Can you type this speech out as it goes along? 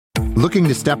Looking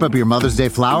to step up your Mother's Day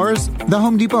flowers? The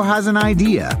Home Depot has an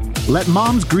idea. Let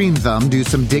Mom's Green Thumb do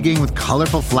some digging with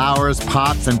colorful flowers,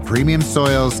 pots, and premium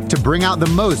soils to bring out the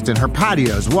most in her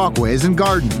patios, walkways, and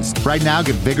gardens. Right now,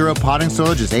 get Vigoro potting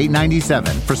soil just $8.97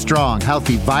 for strong,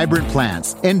 healthy, vibrant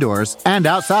plants, indoors and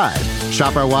outside.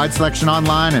 Shop our wide selection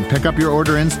online and pick up your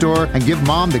order in-store and give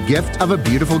Mom the gift of a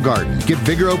beautiful garden. Get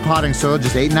Vigoro potting soil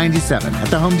just $8.97 at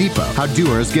the Home Depot. How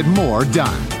doers get more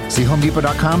done. See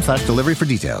homedepot.com/delivery for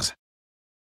details.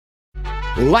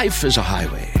 Life is a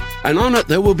highway, and on it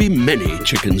there will be many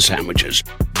chicken sandwiches.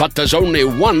 But there's only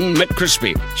one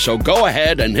McCrispy. So go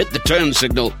ahead and hit the turn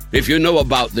signal if you know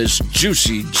about this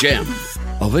juicy gem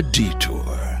of a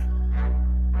detour.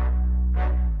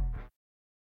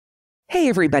 Hey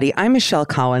everybody, I'm Michelle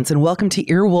Collins, and welcome to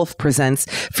Earwolf Presents,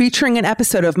 featuring an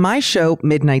episode of my show,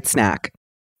 Midnight Snack.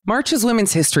 March is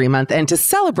Women's History Month, and to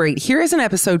celebrate, here is an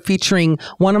episode featuring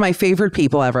one of my favorite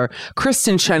people ever,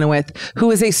 Kristin Chenoweth,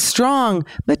 who is a strong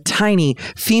but tiny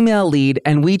female lead,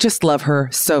 and we just love her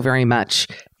so very much.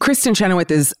 Kristin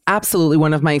Chenoweth is absolutely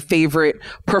one of my favorite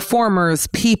performers,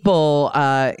 people,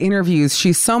 interviews.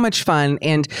 She's so much fun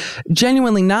and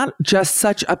genuinely not just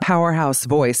such a powerhouse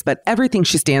voice, but everything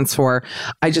she stands for,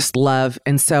 I just love.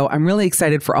 And so I'm really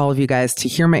excited for all of you guys to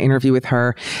hear my interview with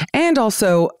her and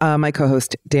also my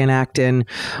co-host, Dan Acton.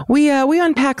 We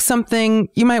unpack something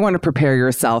you might want to prepare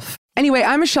yourself. Anyway,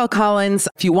 I'm Michelle Collins.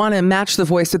 If you want to match the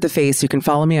voice with the face, you can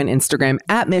follow me on Instagram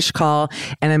at MishCall.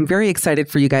 And I'm very excited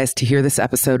for you guys to hear this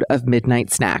episode of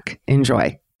Midnight Snack.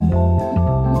 Enjoy.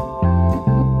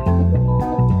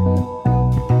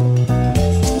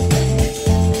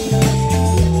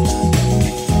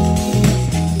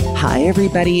 Hi,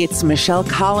 everybody. It's Michelle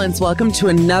Collins. Welcome to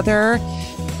another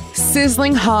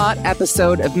sizzling hot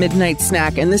episode of Midnight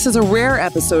Snack. And this is a rare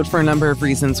episode for a number of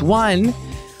reasons. One,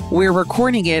 we're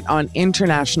recording it on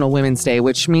International Women's Day,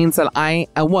 which means that I,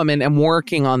 a woman, am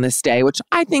working on this day, which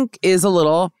I think is a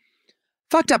little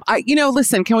fucked up.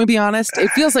 Listen, can we be honest? It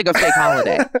feels like a fake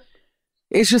holiday.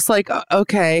 It's just like,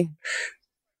 okay.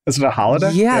 Is it a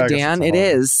holiday? Yeah, Dan, it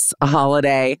is a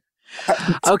holiday.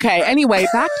 Okay, anyway,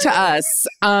 back to us.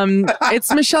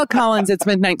 It's Michelle Collins. It's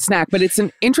Midnight Snack, but it's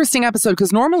an interesting episode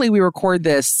because normally we record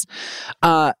this,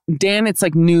 Dan, it's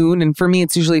like noon, and for me,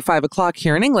 it's usually 5 o'clock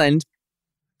here in England.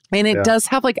 And it does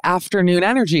have like afternoon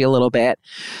energy a little bit.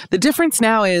 The difference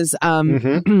now is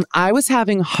I was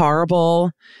having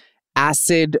horrible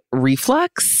acid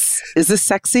reflux. Is this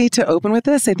sexy to open with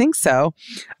this? I think so.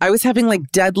 I was having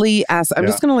like deadly acid. I'm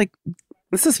just going to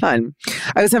this is fun.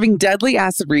 I was having deadly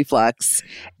acid reflux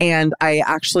and we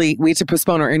had to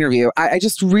postpone our interview. I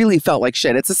just really felt like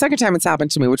shit. It's the second time it's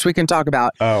happened to me, which we can talk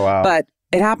about. Oh, wow. But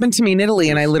it happened to me in Italy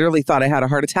and I literally thought I had a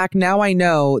heart attack. Now I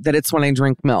know that it's when I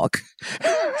drink milk.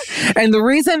 And the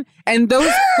reason, for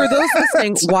those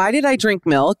listening, why did I drink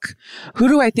milk? Who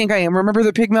do I think I am? Remember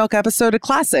the pig milk episode?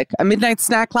 A Midnight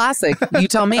Snack classic. You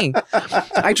tell me.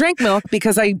 I drank milk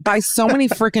because I buy so many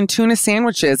freaking tuna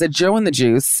sandwiches at Joe and the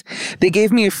Juice. They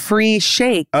gave me a free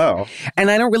shake. Oh.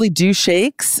 And I don't really do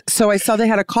shakes. So I saw they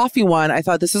had a coffee one. I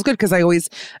thought this is good because I always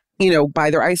buy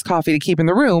their iced coffee to keep in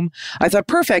the room. I thought,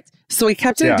 perfect. So we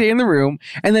kept it a day in the room.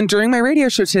 And then during my radio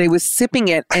show today, was sipping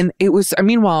it. And it was,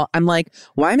 meanwhile, I'm like,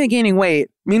 why am I gaining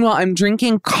weight? Meanwhile, I'm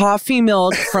drinking coffee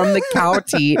milk from the cow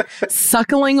teat,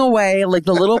 suckling away like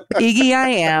the little piggy I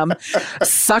am,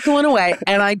 suckling away.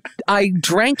 And I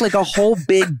drank like a whole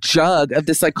big jug of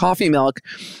this like coffee milk,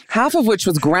 half of which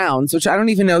was grounds, which I don't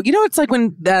even know. It's like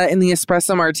when in the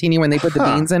espresso martini when they put the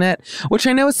beans in it, which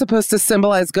I know is supposed to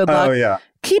symbolize good luck. Oh, yeah.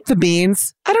 Keep the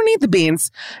beans. I don't need the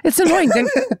beans. It's annoying.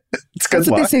 It's good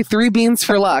luck. They say 3 beans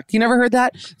for luck. You never heard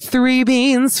that? 3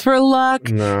 beans for luck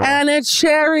and a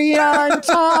cherry on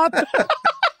top.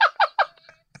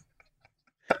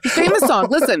 Famous song.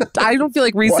 Listen, I don't feel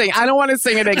like re-sing. I don't want to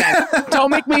sing it again. Don't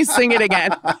make me sing it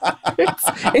again.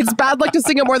 It's bad luck to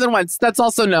sing it more than once. That's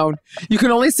also known. You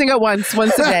can only sing it once a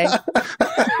day.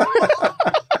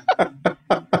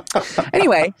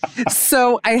 Anyway,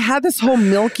 so I had this whole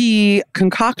milky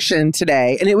concoction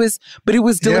today, and it was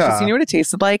delicious. Yeah. You know what it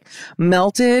tasted like?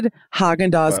 Melted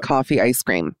Haagen-Dazs coffee ice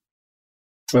cream.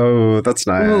 Oh, that's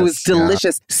nice. Ooh, it was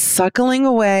delicious. Yeah. Suckling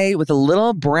away with a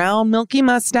little brown milky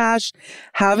mustache,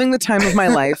 having the time of my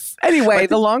life. Anyway,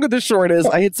 the longer the short is,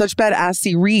 I had such bad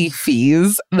acid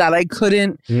reflux that I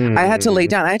couldn't, I had to lay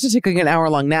down. I had to take like an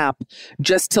hour-long nap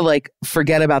just to like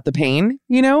forget about the pain,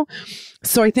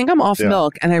 So I think I'm off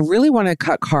milk and I really want to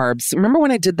cut carbs. Remember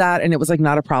when I did that and it was like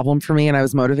not a problem for me and I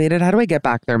was motivated? How do I get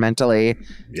back there mentally?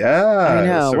 Yeah. I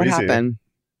know. So what easy. Happened?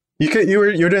 You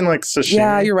were doing like sashimi.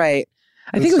 Yeah, you're right.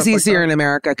 I think it was easier in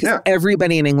America because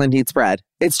everybody in England eats bread.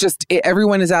 It's just,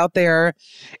 everyone is out there.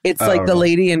 It's like the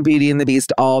Lady and Beauty and the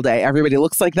Beast all day. Everybody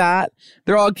looks like that.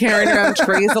 They're all carrying around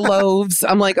trays of loaves.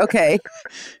 I'm like, okay.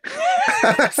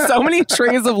 So many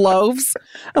trays of loaves.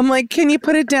 I'm like, can you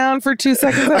put it down for 2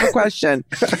 seconds? I have a question.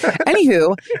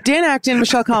 Anywho, Dan Acton,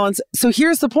 Michelle Collins. So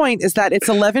here's the point is that it's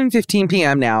 11:15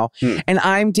 p.m. now.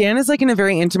 And Dan is like in a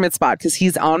very intimate spot because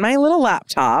he's on my little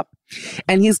laptop.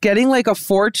 And he's getting like a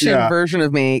Fortune version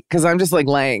of me because I'm just like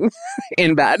laying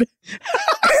in bed.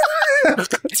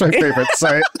 It's my favorite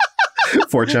site.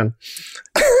 Fortune.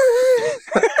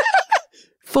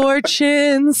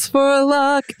 Fortunes for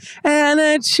luck and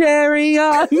a cherry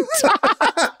on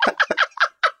top.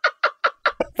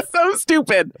 So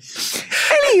stupid.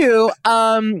 Anywho,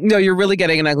 no, you're really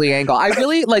getting an ugly angle. I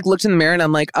really like looked in the mirror and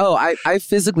I'm like, oh, I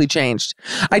physically changed.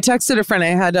 I texted a friend.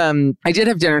 I did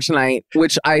have dinner tonight,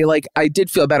 which I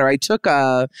did feel better. I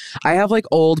have like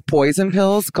old poison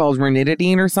pills called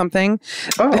ranitidine or something.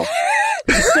 Oh.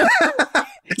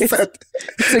 It's a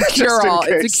cure-all.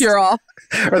 It's a cure-all.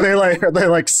 Are they like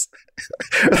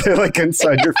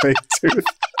inside your fake tooth?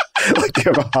 Like you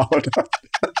have a holodeck?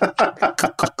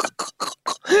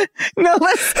 No,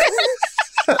 listen.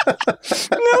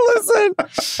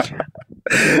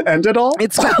 End it all?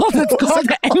 It's called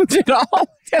End It All.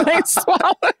 And I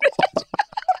swallowed it.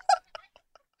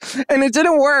 And it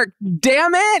didn't work.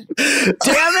 Damn it.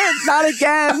 Not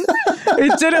again.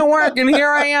 It didn't work. And here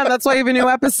I am. That's why I have a new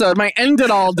episode. My End It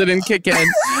All didn't kick in.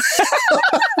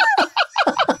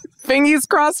 Fingers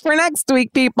crossed for next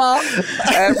week, people.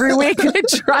 Every week I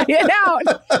try it out.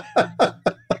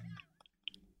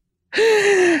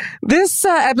 This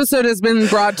episode has been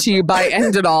brought to you by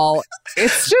End It All.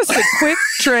 It's just a quick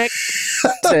trick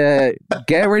to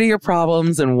get rid of your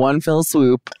problems in one fell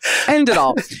swoop. End it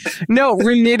all. No,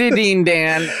 ranitidine,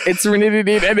 Dan. It's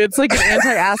ranitidine, and it's like an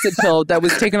anti-acid pill that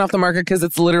was taken off the market because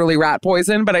it's literally rat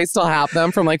poison, but I still have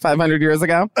them from like 500 years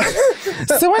ago.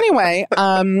 So anyway,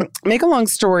 make a long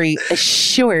story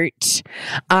short,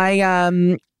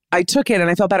 I took it and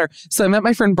I felt better. So I met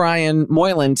my friend Brian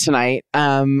Moylan tonight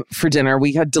for dinner.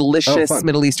 We had delicious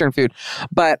Middle Eastern food.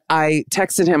 But I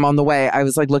texted him on the way. I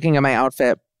was like looking at my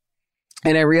outfit.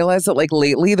 And I realized that like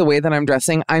lately, the way that I'm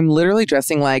dressing, I'm literally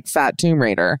dressing like Fat Tomb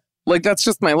Raider. Like that's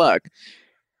just my look.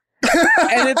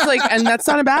 And it's like, and that's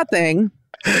not a bad thing.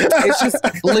 It's just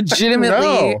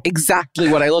legitimately exactly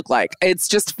what I look like. It's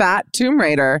just Fat Tomb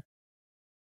Raider.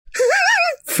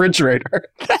 Refrigerator.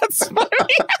 That's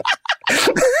funny.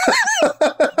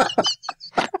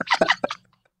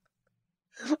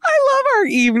 I love our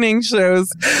evening shows.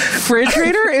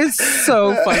 Refrigerator is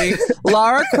so funny.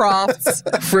 Lara Croft's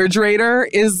refrigerator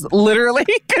is literally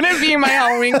going to be my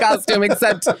Halloween costume,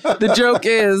 except the joke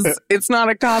is it's not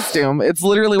a costume. It's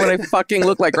literally what I fucking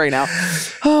look like right now.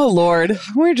 Oh, Lord.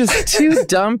 We're just two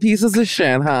dumb pieces of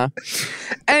shit, huh?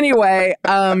 Anyway,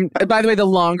 by the way, the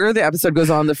longer the episode goes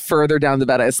on, the further down the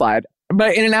bed I slide.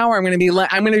 But in an hour, I'm going to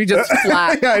be just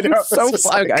flat. Yeah, I know. So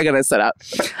flat. I got to sit up.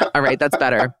 All right, that's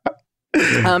better.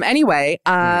 Anyway,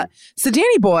 so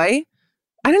Danny boy,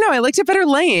 I don't know. I liked it better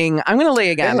laying. I'm going to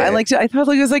lay again. Really? I liked it. I thought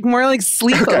it was like more like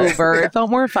sleepover. Okay. It felt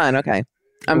more fun. Okay.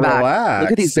 I'm back.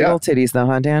 Look at these big old titties though,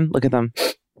 huh, Dan? Look at them.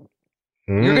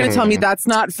 You're going to tell me that's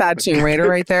not Fat Tomb Raider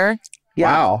right there?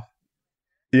 Yeah. Wow.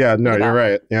 Yeah, no, you're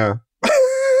right. Yeah.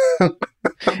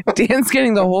 Dan's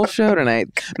getting the whole show tonight.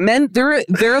 Men, there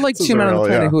are like two men on the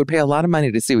planet who would pay a lot of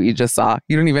money to see what you just saw.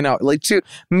 You don't even know. Like two,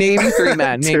 maybe three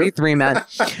men, maybe three men.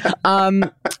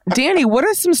 Danny, what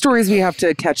are some stories we have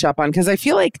to catch up on? Because I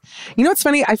feel like, you know what's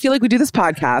funny? I feel like we do this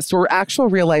podcast. We're actual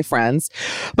real life friends.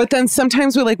 But then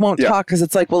sometimes we like won't talk because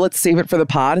it's like, well, let's save it for the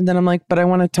pod. And then I'm like, but I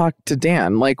want to talk to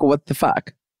Dan. Like, what the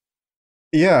fuck?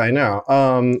 Yeah, I know.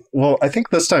 Well, I think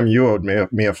this time you owed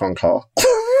me a phone call.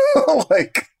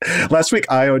 Like last week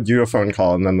I owed you a phone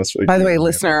call, and then this week. By the way,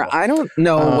 listener, I don't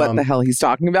know what the hell he's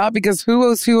talking about because who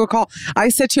owes who a call? I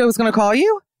said to you I was going to call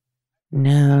you.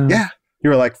 No. Yeah. You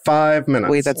were like 5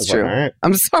 minutes. Wait, that's true. Like, right.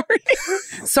 I'm sorry.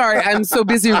 Sorry, I'm so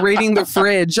busy raiding the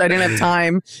fridge. I didn't have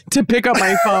time to pick up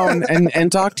my phone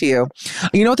and talk to you.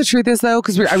 You know what the truth is, though?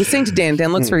 Because I was saying to Dan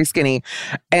looks very skinny,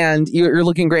 and you're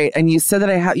looking great. And you said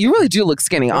that you really do look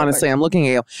skinny, honestly. I'm looking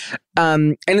at you.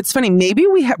 And it's funny. Maybe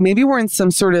we're in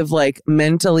some sort of like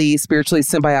mentally, spiritually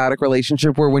symbiotic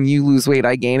relationship where when you lose weight,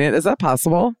 I gain it. Is that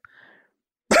possible?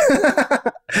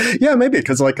 Yeah, maybe,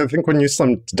 because like I think when you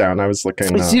slimmed down, I was looking.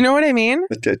 Do you know what I mean?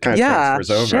 It kind of transfers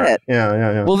over. Shit.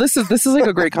 Yeah. Well, this is like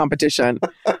a great competition.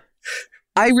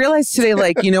 I realized today,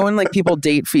 like, you know, when like people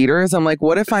date feeders, I'm like,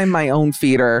 what if I'm my own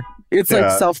feeder? It's like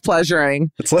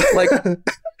self-pleasuring. It's like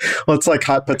well, it's like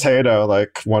hot potato.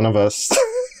 Like one of us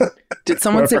Did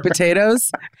someone say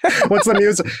potatoes? What's the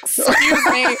news? Excuse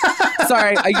me.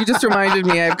 Sorry, you just reminded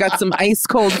me. I've got some ice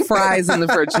cold fries in the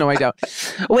fridge. No, I don't.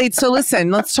 Wait, so listen,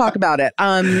 let's talk about it.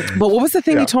 But what was the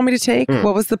thing you told me to take?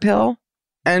 What was the pill?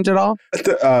 End it all?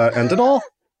 End it all?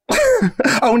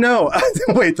 Oh no!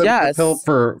 Wait, the pill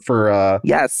for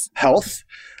yes, health.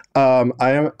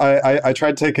 I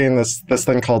tried taking this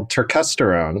thing called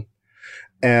turkesterone,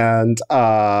 and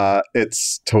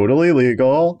it's totally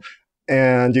legal.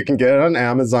 And you can get it on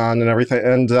Amazon and everything.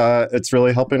 And it's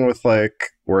really helping with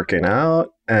like working out.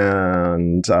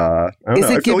 And I don't know.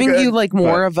 Is it giving you like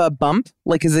more of a bump?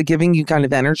 Like, is it giving you kind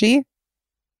of energy?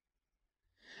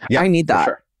 Yeah, I need that. For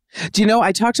sure. Do you know,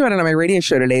 I talked about it on my radio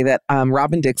show today that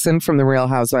Robin Dixon from The Real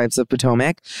Housewives of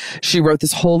Potomac, she wrote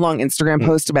this whole long Instagram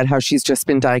post about how she's just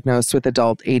been diagnosed with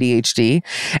adult ADHD.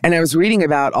 And I was reading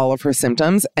about all of her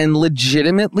symptoms, and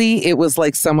legitimately it was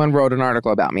like someone wrote an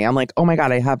article about me. I'm like, oh my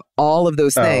God, I have all of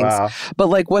those things. Wow. But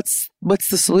like, what's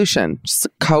the solution? Just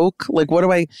Coke? Like, what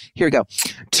do here we go.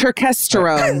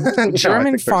 Turkesterone,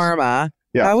 German pharma.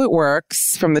 Yeah. How it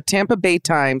works from the Tampa Bay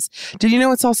Times. Did you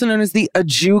know it's also known as the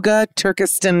Ajuga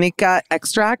turkestanica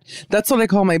extract? That's what I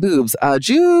call my boobs.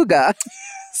 Ajuga.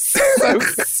 So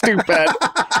stupid.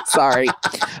 Sorry.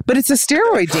 But it's a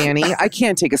steroid, Danny. I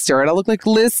can't take a steroid. I look like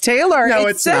Liz Taylor. No,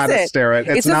 it's not a steroid.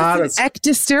 It's not an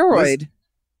ectosteroid.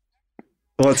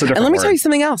 Well, it's a different and let me word. tell you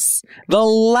something else. The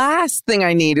last thing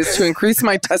I need is to increase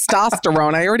my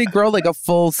testosterone. I already grow like a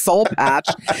full soul patch.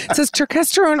 It says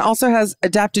turkesterone also has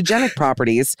adaptogenic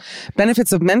properties,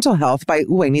 benefits of mental health by,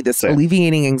 I need this,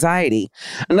 alleviating anxiety.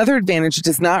 Another advantage, it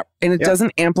does not, and it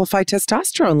doesn't amplify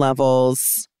testosterone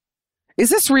levels. Is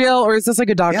this real or is this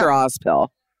like a Dr. Oz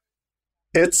pill?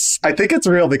 I think it's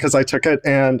real because I took it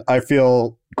and I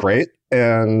feel great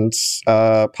and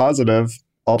positive.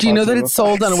 Do you know that it's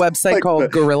sold on a website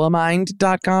called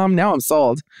GorillaMind.com? Now I'm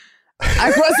sold.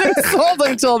 I wasn't sold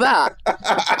until that.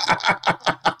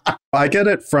 I get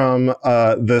it from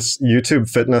this YouTube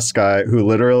fitness guy who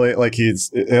literally, like, he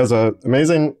has an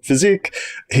amazing physique.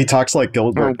 He talks like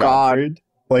Gilbert Gottfried.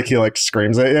 Like, he, like,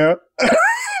 screams at you.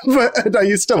 But I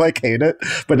used to like hate it,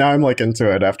 but now I'm like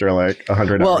into it after like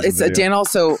 100 hours. Well, it's Dan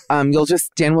also,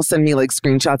 Dan will send me like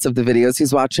screenshots of the videos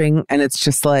he's watching, and it's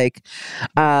just like,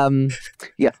 Horace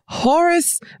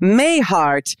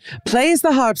Mayhart plays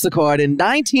the harpsichord in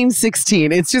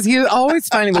 1916. It's just, he's always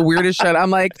finding the weirdest shit. I'm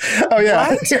like, oh yeah.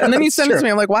 What? And then he sends it to me.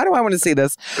 I'm like, why do I want to see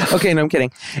this? Okay, no, I'm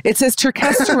kidding. It says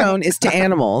turkesterone is to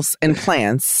animals and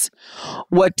plants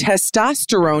what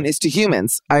testosterone is to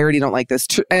humans. I already don't like this.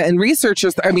 And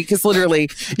researchers, because literally,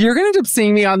 you're going to end up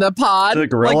seeing me on the pod. The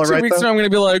gorilla like 2 right weeks there? from now, I'm going to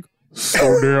be like,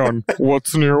 so Dan,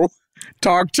 what's new?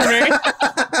 Talk to me.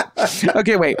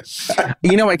 Okay, wait.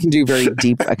 You know I can do very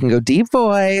deep. I can go deep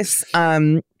voice.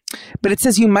 But it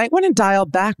says you might want to dial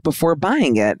back before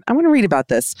buying it. I want to read about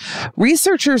this.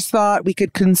 Researchers thought we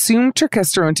could consume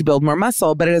turkesterone to build more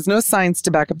muscle, but it has no science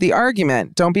to back up the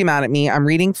argument. Don't be mad at me. I'm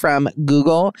reading from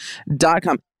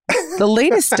google.com. The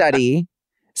latest study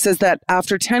says that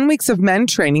after 10 weeks of men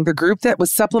training, the group that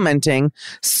was supplementing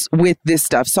with this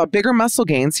stuff saw bigger muscle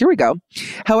gains. Here we go.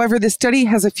 However, the study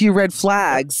has a few red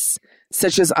flags,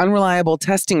 such as unreliable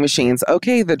testing machines.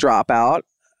 Okay, the dropout.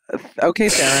 Okay,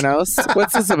 Theranos.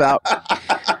 What's this about?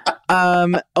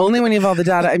 Only when you have all the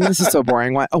data. I mean, this is so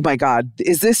boring. Why? Oh my God.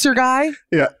 Is this your guy?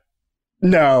 Yeah.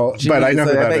 No, Jeez, but I know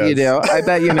who that is. I bet you do. I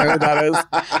bet you know who that is.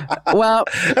 Well,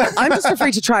 I'm just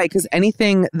afraid to try because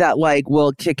anything that like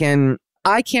will kick in,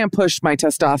 I can't push my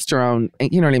testosterone,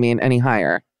 you know what I mean, any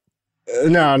higher.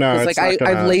 No. It's like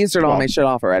I've lasered all my shit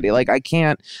off already. Like I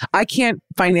can't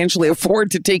financially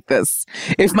afford to take this.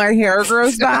 If my hair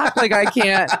grows back, like I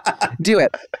can't do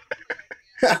it.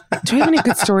 Do you have any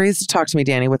good stories to talk to me,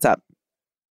 Danny? What's up?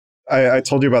 I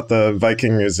told you about the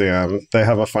Viking Museum. They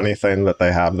have a funny thing that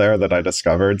they have there that I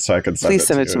discovered, so I could Please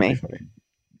send it to me.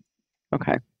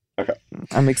 Okay.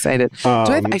 I'm excited.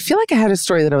 I feel like I had a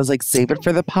story that I was like, save it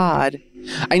for the pod.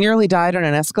 I nearly died on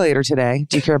an escalator today.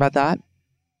 Do you care about that?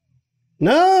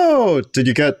 No. Did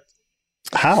you get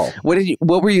how? What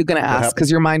were you going to ask?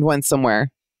 Because your mind went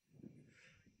somewhere.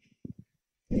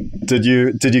 Did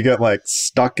you get like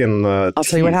stuck in the I'll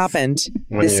tell you what happened.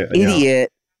 This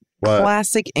idiot,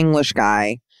 classic English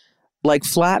guy, like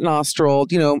flat nostril,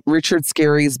 Richard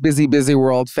Scarry's busy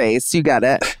world face. You get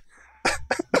it.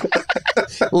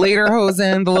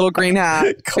 Lederhosen, the little green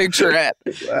hat. Picture it.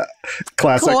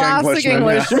 Classic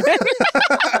Englishman.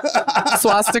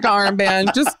 Swastika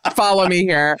armband. Just follow me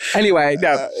here. Anyway,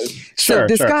 no. So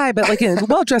this guy, but like a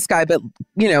well-dressed guy, but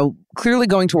clearly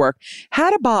going to work,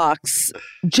 had a box.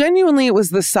 Genuinely, it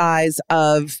was the size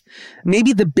of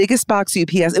maybe the biggest box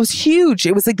UPS. It was huge.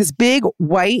 It was like this big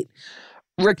white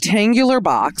rectangular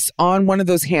box on one of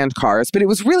those hand cars, but it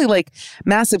was really like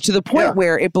massive to the point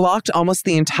where it blocked almost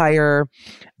the entire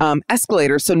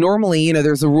escalator. So normally,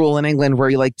 there's a rule in England where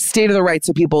you like stay to the right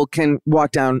so people can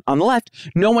walk down on the left.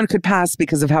 No one could pass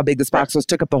because of how big this box was,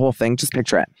 took up the whole thing. Just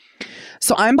picture it.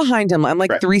 So I'm behind him. I'm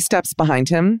like 3 steps behind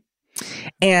him.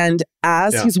 And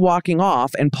as he's walking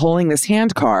off and pulling this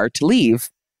hand car to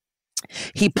leave,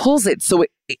 he pulls it so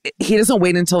he doesn't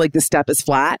wait until like the step is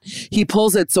flat. He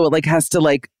pulls it so it like has to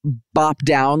like bop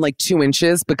down like 2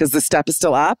 inches because the step is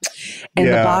still up, and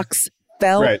the box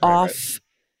fell off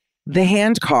the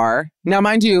hand car. Now,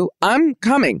 mind you, I'm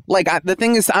coming. Like the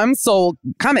thing is, I'm so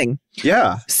coming.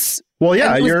 Yeah. Well,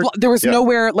 yeah, there was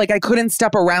nowhere, like I couldn't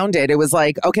step around it. It was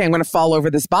like, okay, I'm going to fall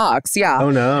over this box. Yeah. Oh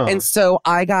no. And so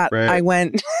I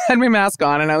went, had my mask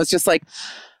on, and I was just like,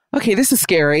 okay, this is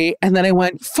scary. And then I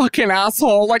went, fucking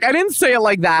asshole. Like, I didn't say it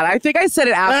like that. I think I said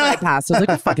it after I passed. I was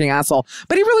like, a fucking asshole.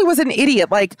 But he really was an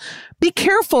idiot. Like, be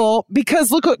careful,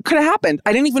 because look what could have happened.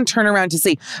 I didn't even turn around to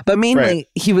see. But mainly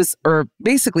he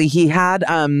had,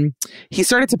 he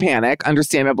started to panic,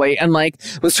 understandably, and like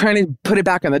was trying to put it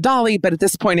back on the dolly. But at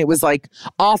this point, it was like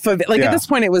off of it. Like at this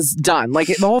point, it was done. Like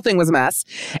the whole thing was a mess.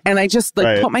 And I just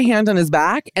like put my hand on his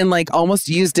back and like almost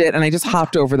used it. And I just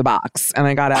hopped over the box and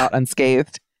I got out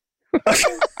unscathed.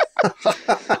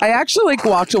 I actually like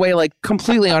walked away like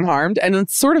completely unharmed, and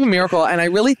it's sort of a miracle. And I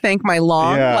really thank my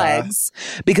long legs,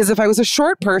 because if I was a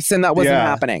short person, that wasn't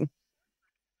happening.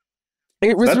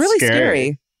 It was really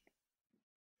scary.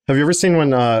 Have you ever seen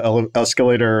when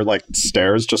escalator like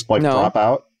stairs just like drop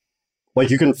out? Like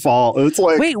you can fall. It's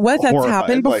like, wait, what? That's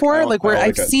happened before? Like where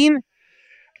I've seen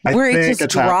where it just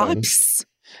drops.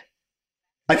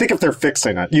 I think if they're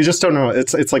fixing it, you just don't know.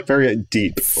 It's like very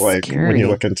deep, like when you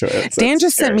look into it. Dan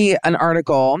just sent me an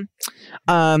article.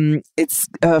 It's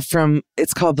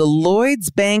called the Lloyds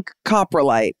Bank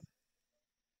Coprolite.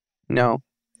 No.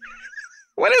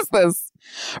 What is this?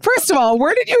 First of all,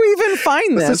 where did you even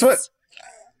find this?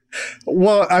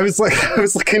 Well, I was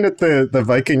looking at the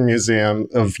Viking Museum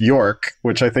of York,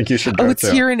 which I think you should go to. Oh, it's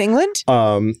here in England?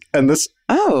 And this.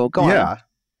 Oh, go on. Yeah.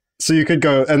 So you could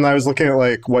go, and I was looking at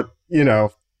like what,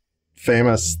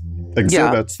 famous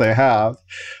exhibits they have,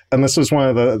 and this was one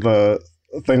of the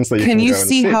things that you can you go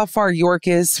see how far York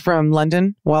is from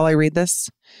London while I read this?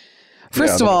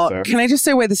 First of all, can I just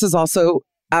say why this is also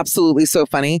absolutely so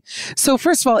funny? So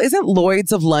first of all, isn't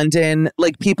Lloyd's of London,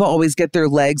 like people always get their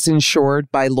legs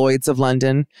insured by Lloyd's of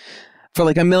London for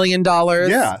like $1 million?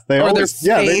 Yeah, they always,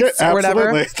 they do, or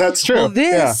whatever. That's true. Well,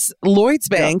 this Lloyd's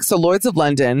Bank, so Lloyd's of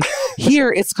London,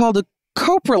 here it's called a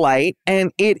coprolite,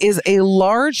 and it is a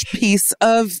large piece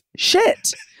of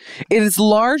shit. It is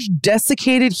large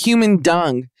desiccated human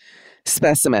dung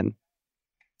specimen.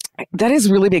 That is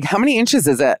really big. How many inches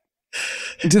is it?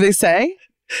 Do they say?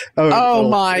 Oh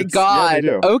my God.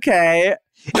 Yeah, okay.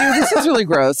 This is really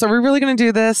gross. Are we really going to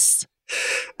do this?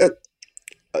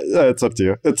 It's up to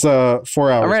you. It's 4 hours.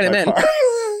 All right, I'm in.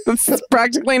 It's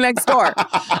practically next door.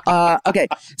 Okay.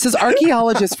 It says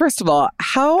archaeologists, first of all,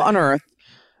 how on earth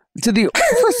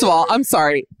first of all, I'm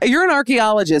sorry. You're an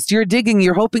archaeologist. You're digging.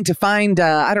 You're hoping to find,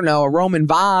 I don't know, a Roman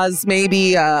vase,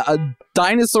 maybe a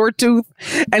dinosaur tooth.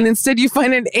 And instead you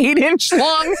find an 8-inch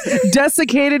long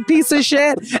desiccated piece of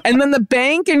shit. And then the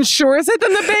bank insures it.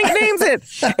 Then the bank names it.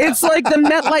 It's like the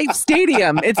MetLife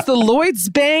Stadium. It's the Lloyd's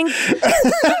Bank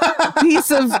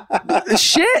piece of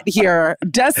shit here.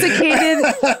 Desiccated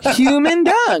human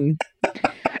dung.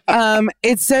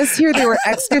 It says here they were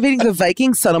excavating the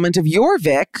Viking settlement of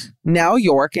Jorvik, now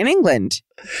York, in England.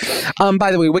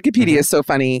 By the way, Wikipedia is so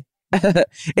funny. It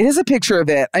is a picture of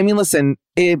it. I mean, listen,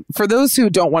 for those who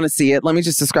don't want to see it, let me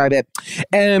just describe it.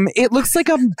 It looks like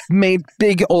a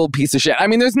big old piece of shit. I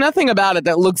mean, there's nothing about it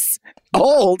that looks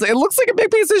old. It looks like a big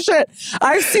piece of shit.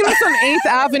 I've seen this on 8th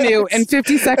Avenue and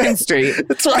 52nd Street.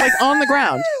 It's like on the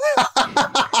ground.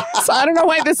 So I don't know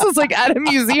why this is like at a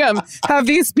museum. Have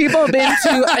these people been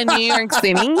to New York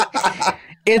City?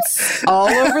 It's all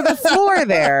over the floor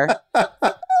there.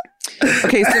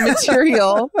 Okay, so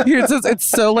material. Here it says it's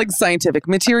so like scientific.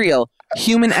 Material,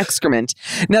 human excrement.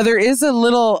 Now there is a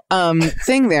little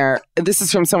thing there. This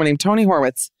is from someone named Tony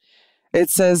Horwitz. It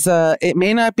says it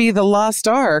may not be the Lost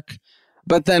Ark,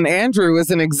 but then Andrew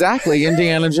isn't exactly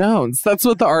Indiana Jones. That's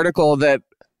what the article that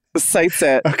Cites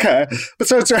it. Okay.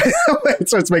 So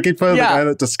it's making fun of the guy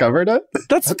that discovered it?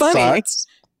 That's funny. Sucks.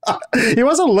 He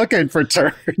wasn't looking for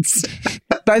turds.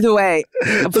 By the way,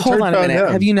 hold on a minute.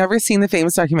 Him. Have you never seen the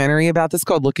famous documentary about this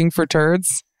called Looking for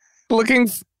Turds? Okay.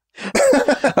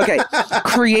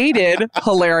 Created,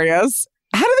 hilarious.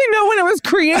 How do they know when it was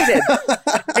created?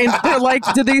 And they're like,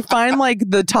 did they find like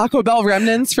the Taco Bell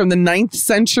remnants from the 9th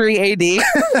century AD?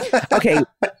 Okay.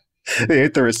 They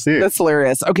ate the receipt. That's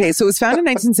hilarious. Okay, so it was found in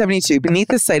 1972 beneath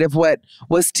the site of what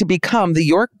was to become the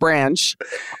York branch.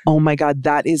 Oh my God,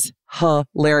 that is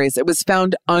hilarious. It was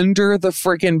found under the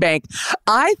freaking bank.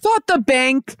 I thought the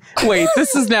bank... Wait,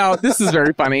 this is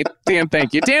very funny. Dan,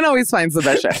 thank you. Dan always finds the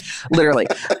best shit. Literally.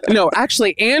 No,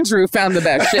 actually, Andrew found the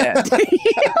best shit.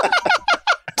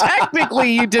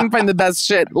 Technically, you didn't find the best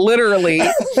shit. Literally.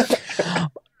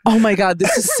 Oh my God,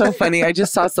 this is so funny. I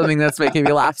just saw something that's making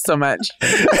me laugh so much.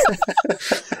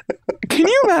 Can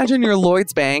you imagine your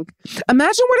Lloyd's Bank?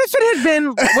 Imagine what if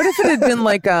it had been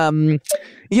like,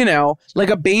 like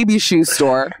a baby shoe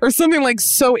store or something like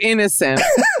so innocent.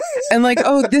 And like,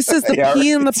 oh, this is the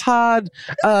pea in the pod,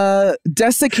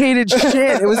 desiccated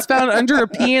shit. It was found under a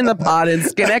pea in the pod in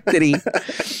Schenectady.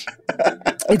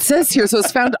 It says here, so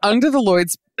it's found under the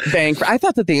Lloyd's Bank. I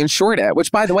thought that they insured it,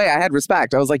 which, by the way, I had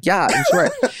respect. I was like, yeah, insure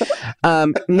it.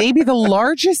 Maybe the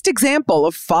largest example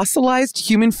of fossilized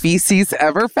human feces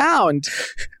ever found.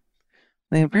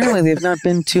 Apparently, they've not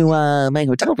been to my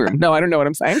hotel room. No, I don't know what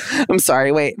I'm saying. I'm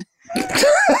sorry. Wait.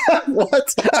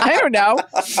 What? I don't know.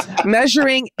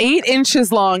 Measuring 8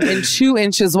 inches long and 2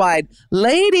 inches wide.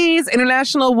 Ladies,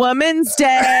 International Women's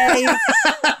Day.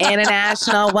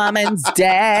 International Women's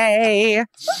Day.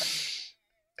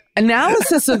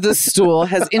 Analysis of this stool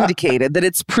has indicated that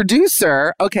its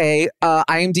producer,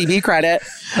 IMDb credit,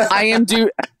 IMDb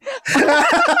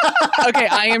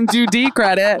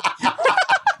credit.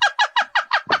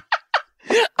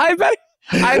 I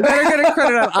better get a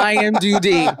credit on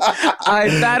IMDb. I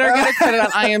better get a credit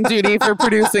on IMDb for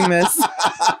producing this.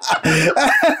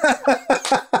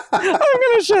 I'm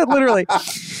gonna shit, literally.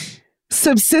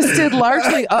 Subsisted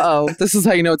largely, this is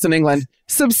how you know it's in England.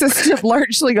 Subsisted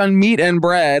largely on meat and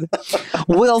bread,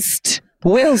 whilst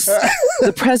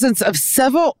the presence of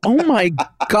several, oh my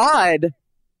God,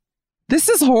 this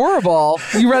is horrible.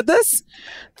 You read this?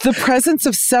 The presence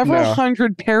of several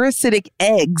hundred parasitic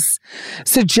eggs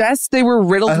suggests they were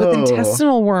riddled with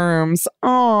intestinal worms.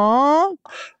 Aww.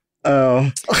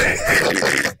 Oh.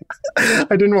 I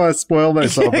didn't want to spoil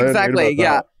myself. Exactly,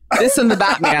 yeah. This and the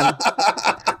Batman.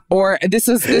 Or this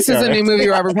is a new movie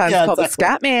Robert Pattinson called The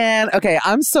Scatman. Okay,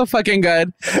 I'm so fucking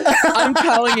good. I'm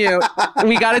telling you,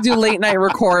 we got to do late night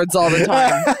records all the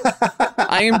time.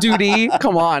 I am duty.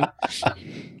 Come on.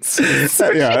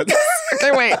 Yeah.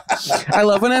 Okay, wait. I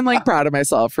love when I'm like proud of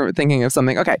myself for thinking of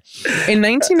something. Okay. In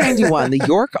 1991, the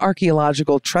York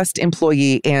Archaeological Trust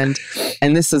employee and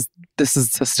this is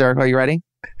hysterical. Are you ready?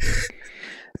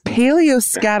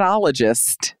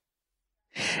 Paleoscatologist.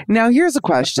 Now, here's a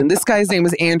question. This guy's name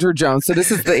was Andrew Jones. So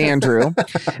this is the Andrew.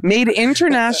 Made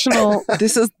international...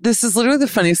 This is literally the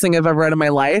funniest thing I've ever read in my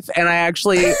life. And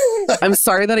I'm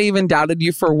sorry that I even doubted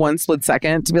you for one split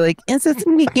second to be like, is this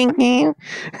me?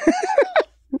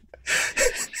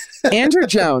 Andrew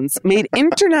Jones made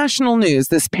international news,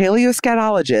 this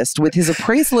paleoscatologist, with his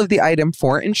appraisal of the item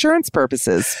for insurance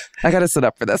purposes. I got to sit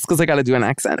up for this because I got to do an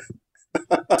accent.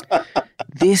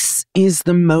 This is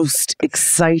the most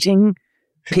exciting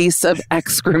piece of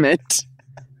excrement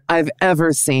I've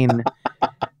ever seen.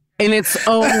 In its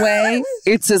own way,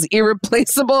 it's as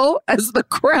irreplaceable as the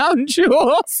crown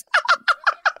jewels.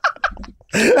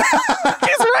 He's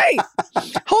right.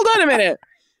 Hold on a minute.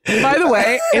 By the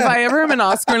way, if I ever am an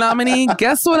Oscar nominee,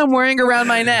 guess what I'm wearing around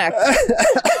my neck?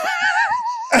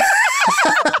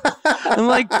 I'm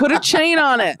like, put a chain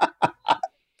on it.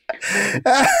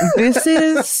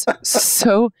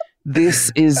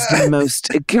 This is the most...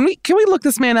 Can we look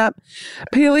this man up?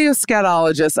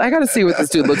 Paleoscatologist. I gotta see what this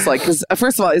dude looks like. Because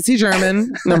first of all, is he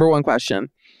German? Number one question.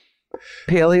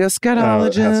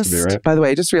 Paleoscatologist. Has to be, right? By the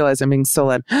way, I just realized I'm being so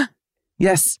led.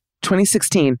 Yes,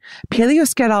 2016.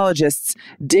 Paleoscatologists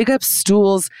dig up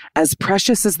stools as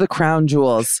precious as the crown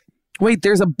jewels. Wait,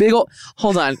 there's a big old...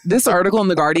 Hold on. This article in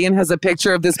The Guardian has a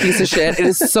picture of this piece of shit. It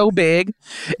is so big.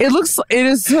 It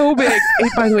is so big.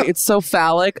 By the way, it's so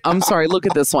phallic. I'm sorry. Look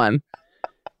at this one.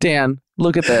 Dan,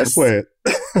 look at this. Wait.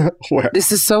 Where?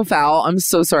 This is so foul. I'm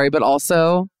so sorry. But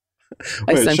also,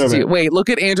 I sent it to you. Wait, look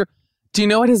at Andrew. Do you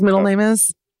know what his middle name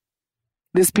is?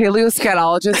 This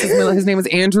paleoscatologist, his name is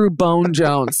Andrew Bone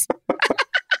Jones.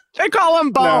 They call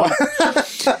him Bone.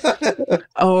 No.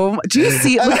 Oh, do you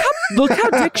see? Look how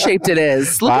dick-shaped it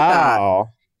is. Look at that.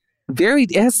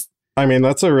 It has I mean,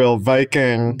 that's a real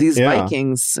Viking. these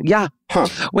Vikings. Yeah. Huh.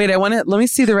 Wait, let me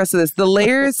see the rest of this. The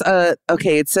layers,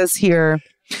 okay, it says here,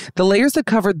 the layers that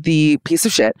covered the piece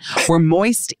of shit were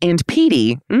moist and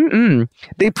peaty.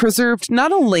 They preserved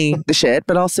not only the shit,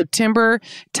 but also timber,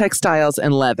 textiles,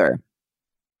 and leather.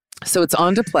 So it's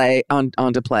on display.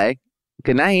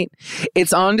 Good night.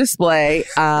 It's on display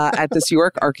at this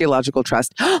York Archaeological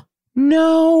Trust.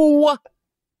 No.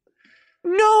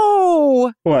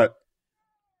 What?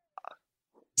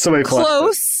 Somebody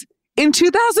Close. In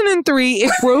 2003,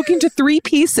 it broke into 3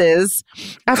 pieces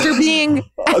after being...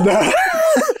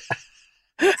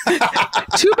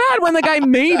 Too bad when the guy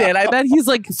made it. I bet he's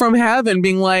like from heaven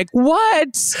being like,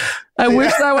 what? I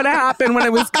wish that would happen when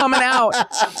it was coming out.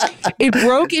 It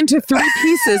broke into 3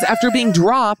 pieces after being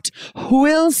dropped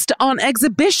whilst on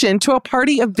exhibition to a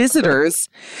party of visitors,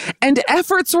 and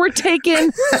efforts were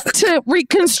taken to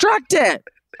reconstruct it.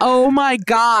 Oh my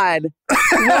God.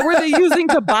 What were they using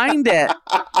to bind it?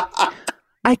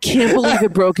 I can't believe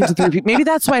it broke into 3 pieces. Maybe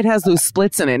that's why it has those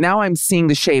splits in it. Now I'm seeing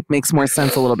the shape makes more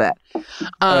sense a little bit.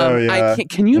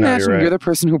 Can you imagine you're the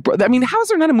person who broke? I mean, how is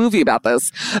there not a movie about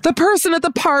this? The person at the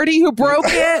party who broke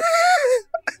it.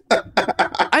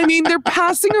 I mean, they're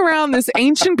passing around this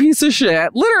ancient piece of shit,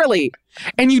 literally,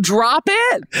 and you drop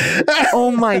it?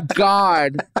 Oh my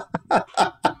God.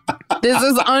 This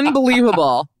is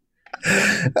unbelievable.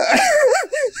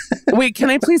 Wait,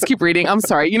 can I please keep reading? I'm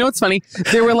sorry. You know what's funny?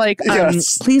 They were like,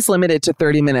 please limit it to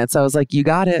 30 minutes. I was like, you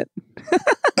got it.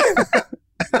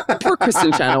 Poor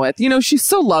Kristen Chenoweth. You know, she's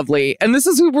so lovely. And this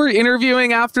is who we're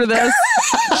interviewing after this.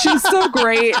 She's so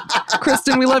great.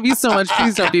 Kristen, we love you so much.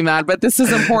 Please don't be mad, but this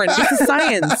is important. This is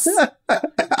science.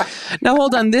 Now,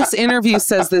 hold on. This interview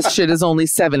says this shit is only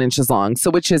 7 inches long.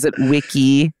 So which is it?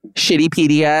 Wiki?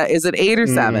 Shittypedia? Is it 8 or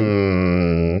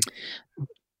 7?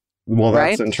 Well,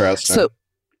 that's interesting. So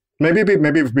maybe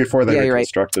before they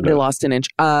reconstructed it. They lost an inch.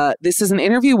 This is an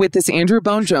interview with this Andrew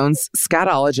Bone-Jones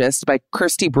scatologist by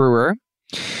Kirsty Brewer.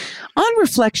 On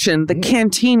reflection, the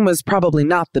canteen was probably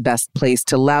not the best place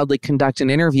to loudly conduct an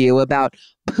interview about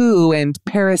poo and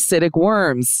parasitic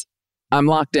worms. I'm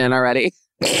locked in already.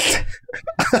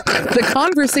 The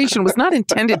conversation was not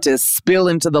intended to spill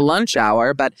into the lunch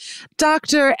hour, but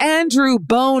Dr. Andrew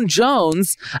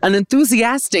Bone-Jones, an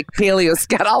enthusiastic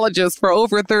paleoscatologist for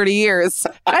over 30 years,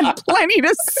 had plenty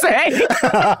to say. We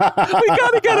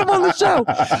got to get him on the show.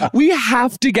 We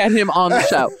have to get him on the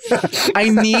show. I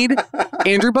need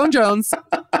Andrew Bone-Jones,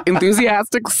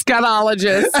 enthusiastic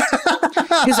scatologist,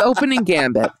 his opening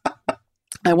gambit.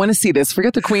 I want to see this.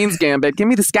 Forget the Queen's Gambit. Give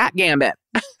me the Scat Gambit.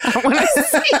 I want to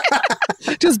see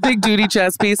it. Just big duty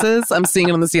chess pieces. I'm seeing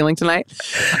it on the ceiling tonight.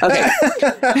 Okay.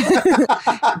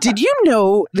 Did you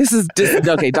know,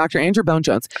 okay, Dr. Andrew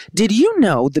Bone-Jones. Did you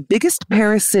know the biggest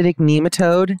parasitic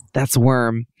nematode, that's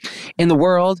worm, in the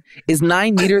world is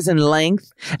 9 meters in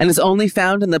length and is only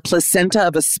found in the placenta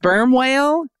of a sperm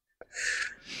whale?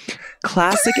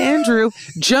 Classic Andrew.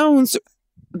 Jones.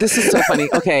 This is so funny.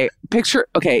 Okay,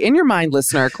 in your mind,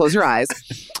 listener, close your eyes.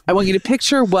 I want you to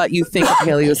picture what you think a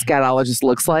paleoscatologist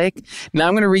looks like. Now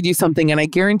I'm going to read you something, and I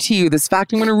guarantee you this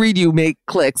fact I'm going to read you make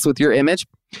clicks with your image.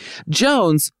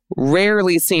 Jones,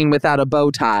 rarely seen without a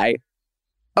bow tie.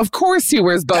 Of course he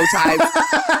wears bow ties.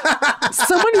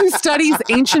 Someone who studies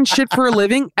ancient shit for a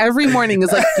living every morning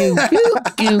is like, goo, goo,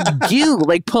 goo, goo,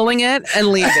 like pulling it and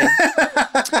leaving.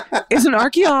 Is an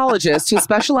archaeologist who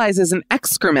specializes in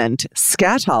excrement,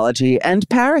 scatology, and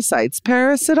parasites,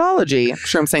 parasitology. I'm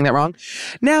sure I'm saying that wrong.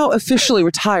 Now officially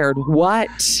retired.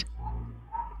 What?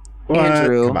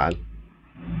 Andrew. Come on.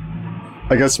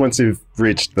 I guess once you've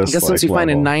reached this, once you find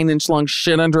a 9-inch long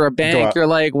shit under a bank, you're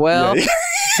like, well,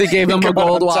 they gave him a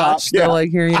gold watch. They're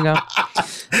like, here you go.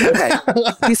 Okay.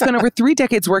 He spent over 3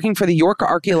 decades working for the York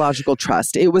Archaeological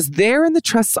Trust. It was there in the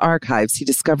Trust's archives he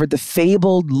discovered the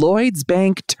fabled Lloyd's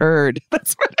Bank turd.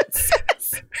 That's what it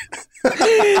says.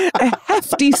 A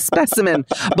hefty specimen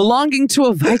belonging to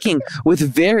a Viking with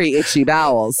very itchy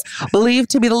bowels,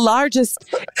 believed to be the largest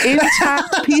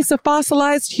intact piece of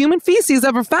fossilized human feces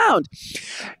ever found.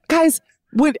 Guys,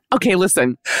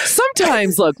 listen,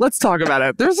 sometimes, look, let's talk about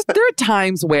it. There are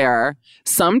times where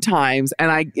sometimes,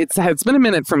 and it's been a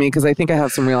minute for me because I think I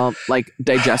have some real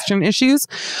digestion issues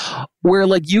where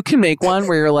you can make one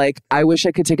where you're like, I wish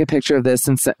I could take a picture of this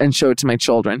and show it to my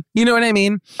children. You know what I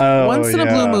mean? Once in a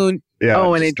blue moon.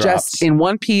 Yeah, and it just in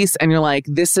one piece, and you're like,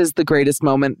 this is the greatest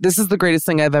moment. This is the greatest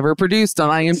thing I've ever produced on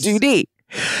IMDb.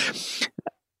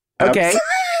 Okay.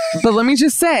 But let me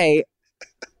just say,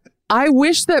 I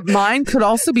wish that mine could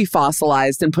also be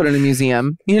fossilized and put in a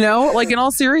museum, in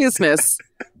all seriousness.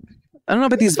 I don't know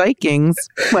about these Vikings.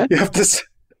 What? You have to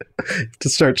To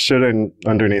start shitting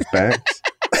underneath banks.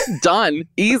 Done.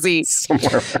 Easy.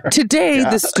 Somewhere. Today,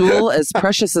 the stool, as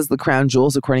precious as the crown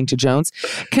jewels, according to Jones,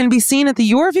 can be seen at the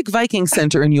Jorvik Viking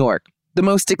Center in York. The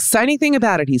most exciting thing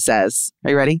about it, he says,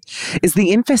 are you ready? Is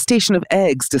the infestation of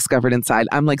eggs discovered inside.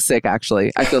 I'm like sick,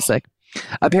 actually. I feel sick.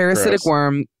 A parasitic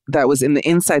worm that was in the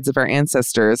insides of our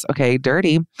ancestors. Okay,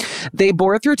 dirty. They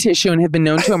bore through tissue and have been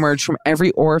known to emerge from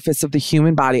every orifice of the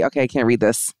human body. Okay, I can't read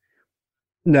this.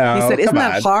 No, he said, isn't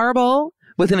that horrible?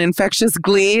 With an infectious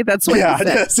glee? That's what he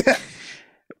said.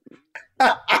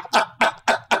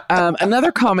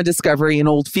 Another common discovery in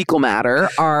old fecal matter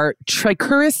are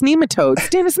Trichuris nematodes.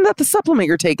 Dan, isn't that the supplement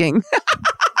you're taking?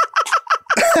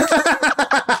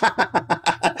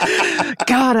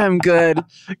 God, I'm good.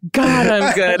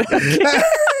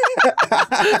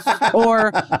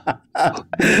 Or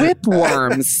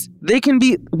whipworms. They can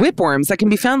be whipworms that can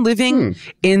be found living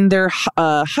in their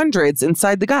hundreds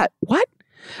inside the gut. What?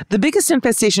 The biggest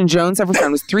infestation Jones ever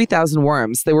found was 3,000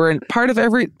 worms. They were in part of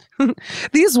every...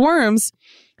 These worms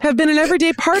have been an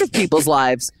everyday part of people's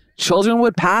lives. Children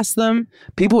would pass them.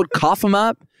 People would cough them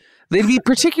up. They'd be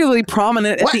particularly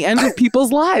prominent at the end of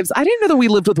people's lives. I didn't know that we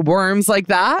lived with worms like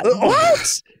that.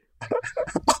 What?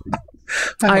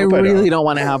 I really don't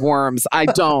want to have worms. I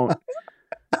don't.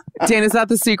 Dan, is that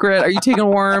the secret? Are you taking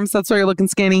worms? That's why you're looking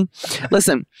skinny?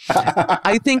 Listen,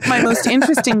 I think my most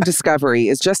interesting discovery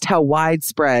is just how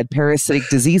widespread parasitic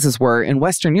diseases were in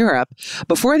Western Europe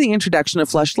before the introduction of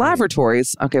flush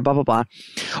laboratories. Okay, blah, blah, blah.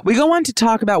 We go on to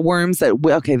talk about worms that,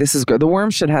 okay, this is good. The worm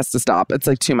shit has to stop. It's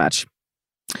like too much.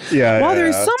 While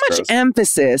there's so much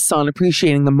emphasis on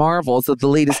appreciating the marvels of the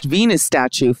latest Venus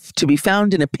statue to be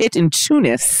found in a pit in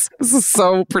Tunis, this is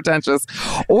so pretentious,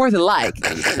 or the like,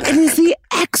 it is the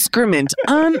excrement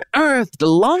unearthed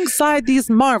alongside these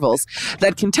marvels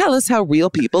that can tell us how real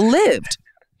people lived.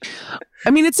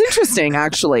 I mean, it's interesting,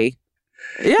 actually.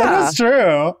 Yeah. That's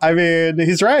true. I mean,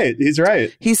 he's right.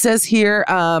 He says here,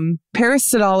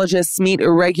 parasitologists meet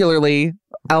irregularly.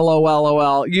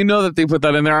 LOL. You know that they put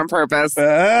that in there on purpose.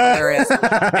 Hilarious.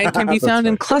 And can be found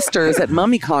in clusters at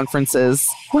mummy conferences.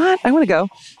 What? I want to go.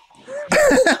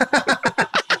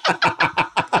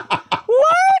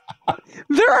 What?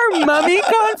 There are mummy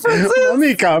conferences?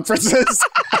 Mummy conferences.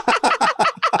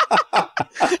 I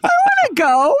want to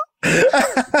go.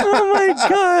 Oh my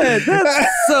God. That's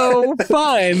so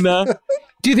fun.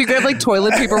 Do you think they have like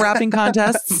toilet paper wrapping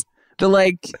contests? The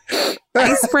like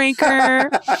icebreaker.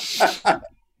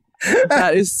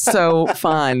 That is so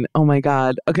fun. Oh my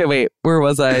God. Okay, wait. Where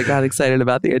was I? I got excited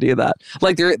about the idea of that.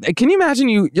 Like, can you imagine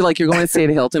you're going to stay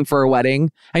at Hilton for a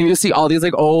wedding and you just see all these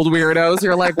like old weirdos.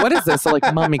 You're like, what is this? So,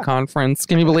 like mummy conference.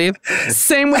 Can you believe?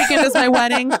 Same weekend as my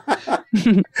wedding.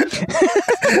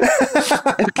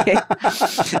 Okay.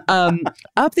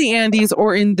 Up the Andes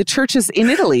or in the churches in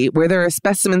Italy where there are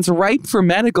specimens ripe for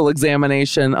medical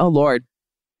examination. Oh Lord.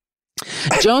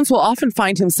 Jones will often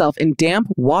find himself in damp,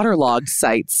 waterlogged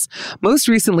sites. Most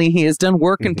recently, he has done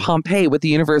work in Pompeii with the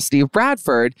University of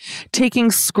Bradford,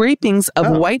 taking scrapings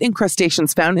of white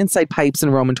incrustations found inside pipes in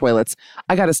Roman toilets.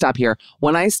 I got to stop here.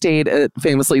 When I stayed at,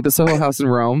 famously, the Soho House in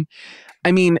Rome,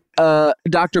 I mean,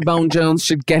 Dr. Bone Jones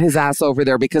should get his ass over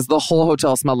there because the whole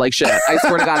hotel smelled like shit. I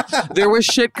swear to God, there was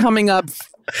shit coming up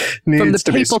from the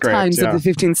papal times of the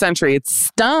 15th century. It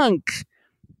stunk.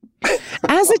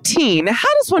 As a teen,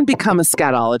 how does one become a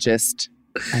scatologist?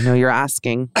 I know you're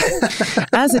asking.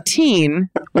 As a teen,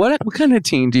 what kind of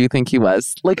teen do you think he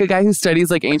was? Like a guy who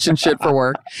studies like ancient shit for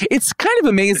work? It's kind of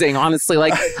amazing, honestly.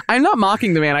 Like, I'm not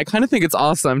mocking the man. I kind of think it's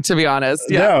awesome, to be honest.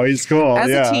 Yeah. No, he's cool. As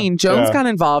a teen, Jones got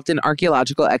involved in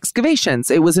archaeological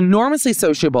excavations. It was enormously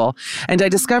sociable, and I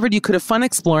discovered you could have fun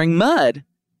exploring mud.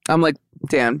 I'm like,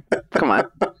 Dan, come on.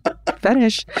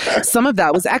 Fetish. Some of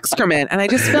that was excrement, and I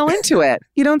just fell into it.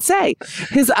 You don't say.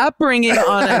 His upbringing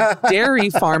on a dairy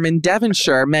farm in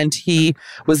Devonshire meant he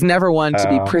was never one to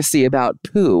be prissy about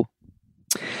poo.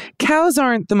 Cows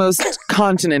aren't the most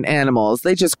continent animals.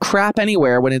 They just crap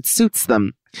anywhere when it suits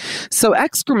them. So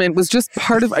excrement was just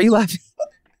part of... Are you laughing?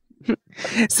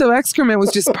 So excrement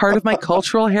was just part of my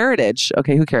cultural heritage.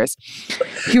 Okay, who cares?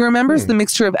 He remembers the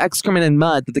mixture of excrement and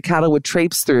mud that the cattle would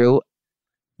traipse through,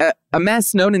 a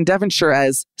mess known in Devonshire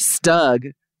as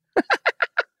stug.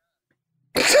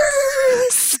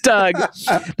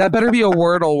 Stug. That better be a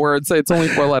Wordle word, so it's only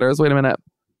 4 letters. Wait a minute.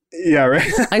 Yeah, right.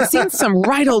 I've seen some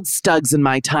right old stugs in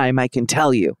my time, I can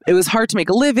tell you. It was hard to make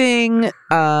a living.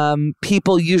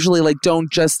 People usually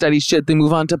don't just study shit, they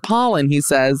move on to pollen, he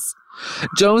says.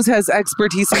 Jones has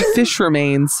expertise in fish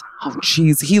remains. Oh,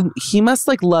 jeez. He must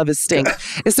love his stink.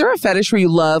 Is there a fetish where you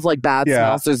love bad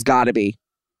smells? There's gotta be.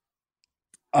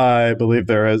 I believe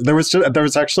there is. There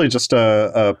was actually just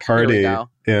a party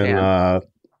in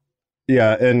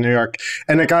in New York,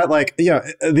 and it got like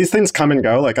these things come and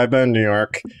go. Like I've been in New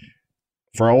York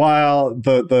for a while.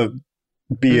 The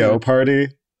BO party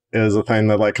is a thing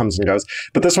that like comes and goes,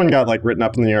 but this one got like written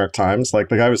up in the New York Times. Like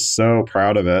the guy was so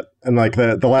proud of it, and like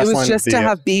the last line it was just to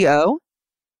have BO.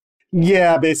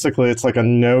 Yeah, basically, it's like a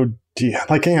no.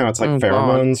 Like it's like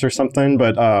pheromones or something,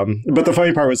 but the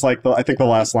funny part was like I think the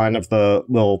last line of the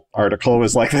little article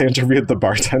was like they interviewed the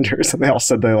bartenders and they all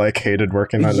said they like hated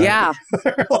working on that. Yeah,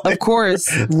 like, of course.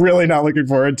 Really not looking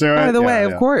forward to it. By the way,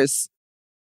 of course.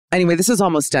 Anyway, this is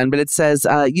almost done, but it says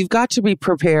you've got to be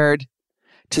prepared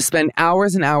to spend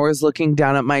hours and hours looking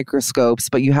down at microscopes,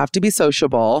 but you have to be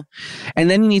sociable, and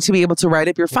then you need to be able to write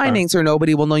up your findings, or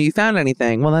nobody will know you found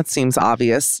anything. Well, that seems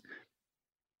obvious.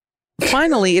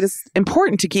 Finally, it is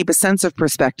important to keep a sense of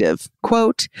perspective.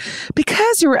 Quote,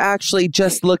 because you're actually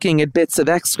just looking at bits of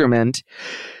excrement,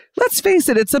 let's face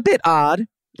it, it's a bit odd,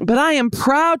 but I am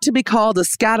proud to be called a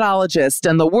scatologist,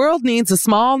 and the world needs a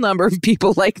small number of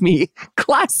people like me.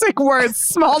 Classic words,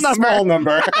 small number. Small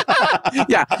number.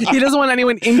 Yeah, he doesn't want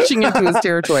anyone inching into his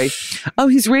territory. Oh,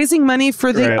 he's raising money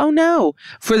for the,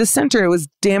 for the center. It was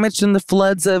damaged in the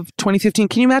floods of 2015.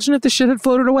 Can you imagine if the shit had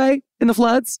floated away in the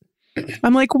floods?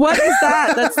 I'm like, what is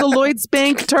that? That's the Lloyd's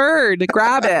Bank turd.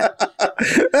 Grab it.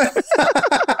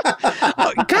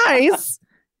 Oh, guys,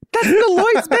 that's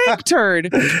the Lloyd's Bank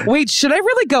turd. Wait, should I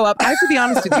really go up? I have to be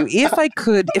honest with you.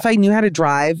 If I knew how to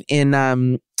drive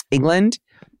in England,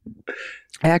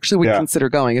 I actually would consider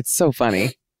going. It's so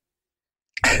funny.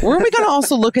 Weren't we going to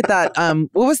also look at that?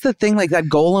 What was the thing, like that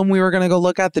golem we were going to go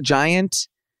look at? The giant?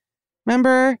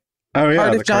 Remember? Oh, yeah.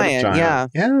 Cardiff Giant. Yeah.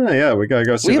 Yeah. We got to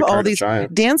go see the Cardiff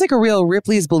Giant. Dan's like a real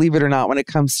Ripley's Believe It or Not when it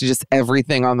comes to just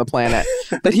everything on the planet.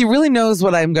 But he really knows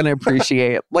what I'm going to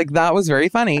appreciate. Like, that was very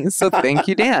funny. So thank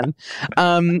you, Dan.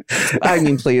 I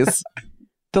mean, please.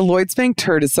 The Lloyd's Bank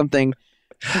turd is something.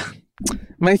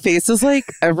 My face is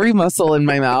like every muscle in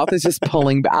my mouth is just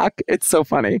pulling back. It's so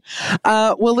funny.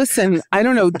 Well, listen, I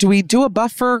don't know. Do we do a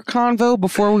buffer convo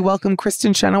before we welcome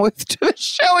Kristin Chenoweth to the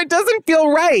show? It doesn't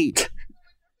feel right.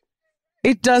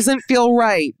 It doesn't feel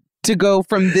right to go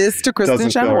from this to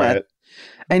Kristin Chenoweth. Right.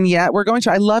 And yet we're going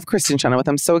to. I love Kristin Chenoweth.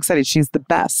 I'm so excited. She's the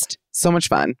best. So much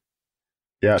fun.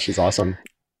 Yeah, she's awesome.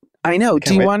 I know.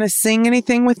 Do you want to sing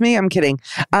anything with me? I'm kidding.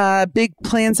 Big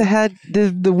plans ahead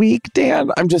the week, Dan?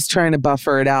 I'm just trying to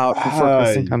buffer it out before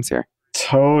Kristin comes here.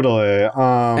 Totally.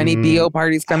 Any BO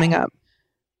parties coming up?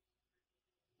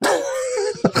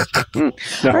 No.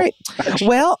 All right.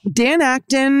 Well, Dan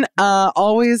Acton,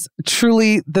 always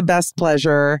truly the best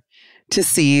pleasure to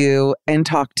see you and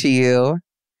talk to you.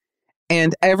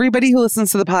 And everybody who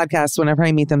listens to the podcast, whenever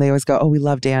I meet them, they always go, oh, we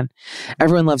love Dan.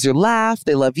 Everyone loves your laugh.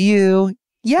 They love you.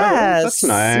 Yes. Oh, that's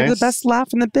nice. You're the best laugh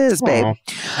in the biz, babe.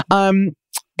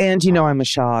 And you know I'm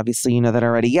Michelle. Obviously, you know that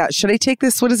already. Yeah. Should I take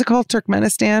this? What is it called?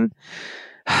 Turkmenistan?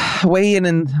 Weigh in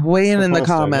the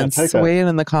comments. Weigh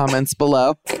in the comments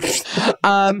below.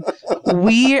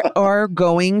 We are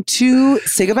going to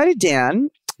say goodbye to Dan.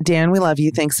 Dan, we love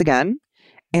you. Thanks again.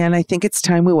 And I think it's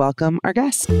time we welcome our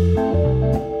guest.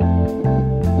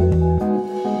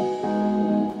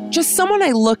 Just someone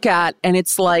I look at and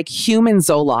it's like human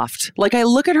Zoloft. Like I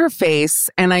look at her face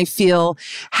and I feel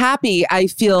happy. I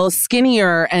feel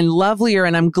skinnier and lovelier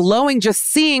and I'm glowing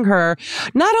just seeing her.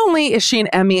 Not only is she an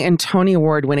Emmy and Tony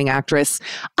Award winning actress,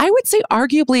 I would say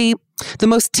arguably the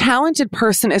most talented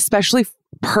person, especially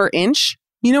per inch.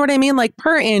 You know what I mean? Like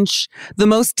per inch, the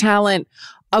most talent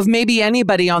of maybe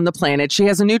anybody on the planet. She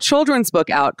has a new children's book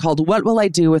out called What Will I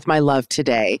Do With My Love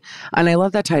Today? And I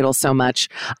love that title so much.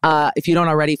 If you don't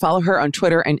already, follow her on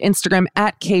Twitter and Instagram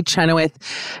at Kate Chenoweth.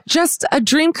 Just a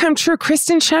dream come true.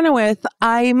 Kristin Chenoweth,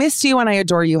 I miss you and I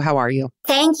adore you. How are you?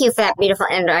 Thank you for that beautiful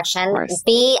introduction.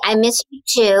 B, I miss you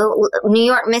too. New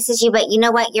York misses you, but you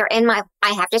know what? You're in I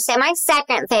have to say, my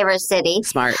second favorite city.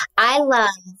 Smart. I love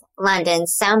London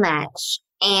so much.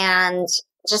 And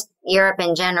just Europe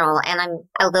in general. And I'm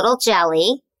a little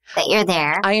jelly that you're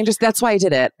there. I understand. That's why I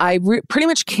did it. I pretty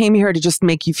much came here to just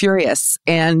make you furious.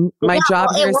 And my job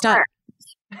here is done.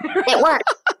 It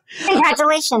worked.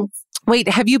 Congratulations. Wait,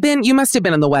 you must have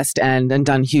been in the West End and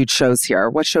done huge shows here.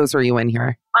 What shows were you in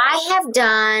here? I have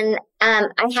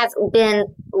been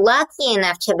lucky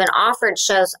enough to have been offered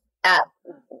shows,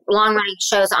 long running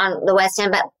shows on the West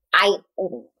End, but I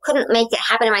couldn't make it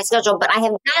happen in my schedule, but I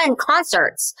have done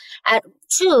concerts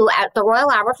two at the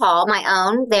Royal Albert Hall, my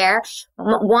own there,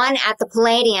 one at the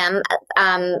Palladium,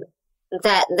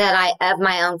 that I of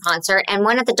my own concert, and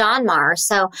one at the Donmar.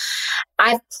 So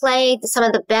I've played some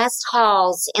of the best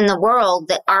halls in the world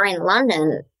that are in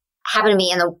London happen to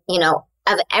be in the,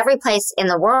 of every place in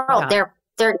the world. Yeah.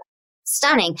 They're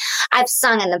stunning. I've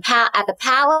sung at the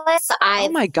Palace. Oh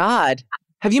my God.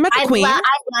 Have you met the Queen? I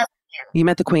love You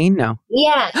met the Queen? No.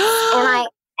 Yes.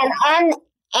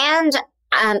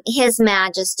 and His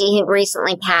Majesty, who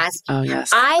recently passed. Oh, yes.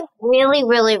 I really,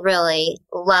 really, really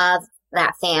love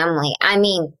that family. I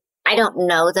mean, I don't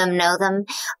know them,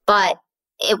 but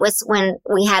it was when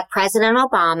we had President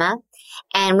Obama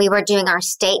and we were doing our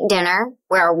state dinner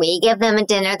where we give them a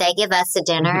dinner, they give us a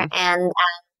dinner. Mm-hmm. And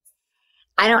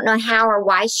I don't know how or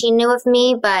why she knew of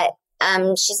me, but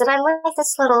she said, I like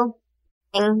this little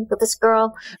thing with this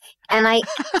girl. And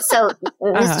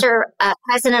Mr.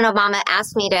 President Obama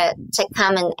asked me to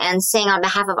come and sing on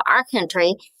behalf of our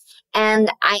country.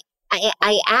 And I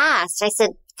asked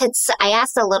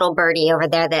a little birdie over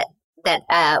there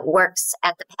that works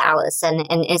at the palace and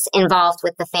is involved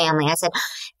with the family. I said,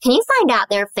 can you find out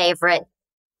their favorite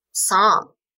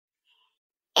song?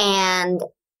 And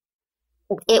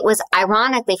it was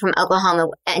ironically from Oklahoma,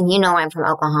 and I'm from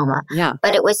Oklahoma. Yeah.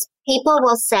 But it was People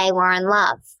Will Say We're in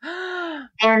Love.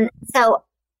 And so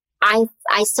I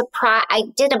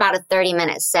did about a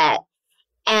 30-minute set,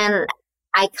 and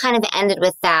I kind of ended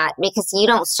with that because you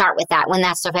don't start with that when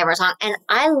that's their favorite song. And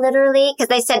I literally, because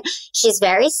they said she's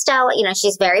very stoic,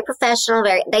 she's very professional,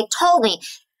 they told me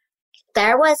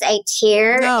there was a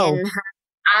tear in her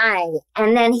eye.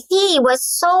 And then he was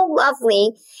so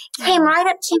lovely, came right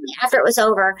up to me after it was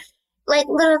over, like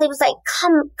literally was like,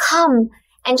 come.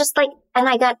 And just like, and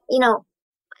I got,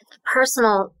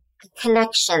 personal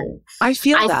connection. I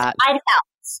feel that.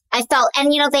 I felt,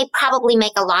 and they probably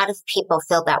make a lot of people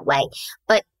feel that way.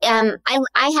 But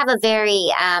I have a very,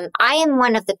 I am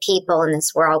one of the people in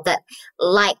this world that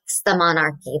likes the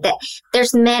monarchy. That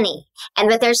there's many,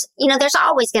 but there's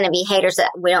always going to be haters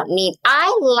that we don't need.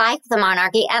 I like the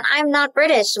monarchy, and I'm not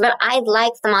British, but I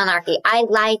like the monarchy. I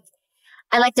like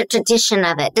the tradition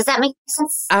of it. Does that make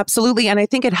sense? Absolutely. And I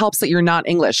think it helps that you're not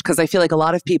English, because I feel like a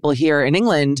lot of people here in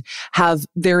England have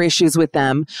their issues with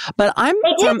them. But I'm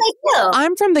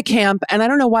from the camp, and I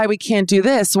don't know why we can't do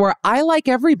this, where I like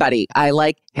everybody. I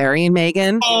like Harry and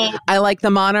Meghan. I like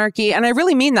the monarchy. And I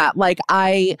really mean that. Like,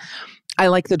 I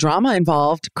like the drama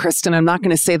involved. Kristen, I'm not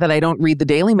going to say that I don't read the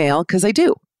Daily Mail, because I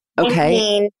do. Okay. I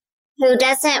mean, who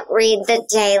doesn't read the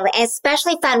Daily?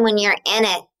 Especially fun when you're in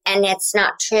it. And it's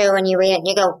not true, and you read it and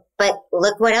you go, but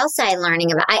look what else I'm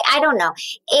learning about. I don't know.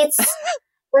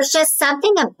 There's just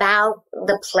something about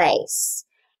the place.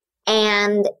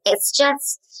 And it's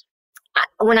just,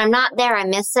 when I'm not there, I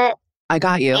miss it. I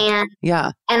got you. And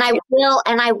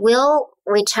I will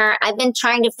return. I've been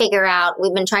trying to figure out,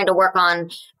 we've been trying to work on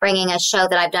bringing a show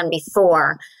that I've done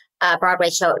before, a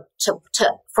Broadway show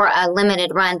for a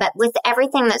limited run. But with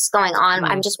everything that's going on,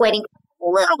 I'm just waiting a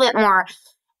little bit more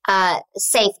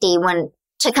safety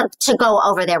to go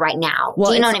over there right now. Well,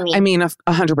 do you know what I mean? I mean,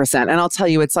 100%. And I'll tell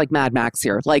you, it's like Mad Max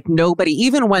here. Like nobody,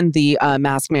 even when the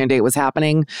mask mandate was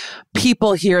happening,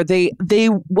 people here, they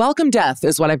welcome death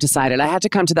is what I've decided. I had to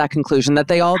come to that conclusion that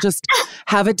they all just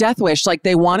have a death wish. Like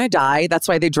they want to die. That's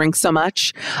why they drink so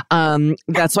much.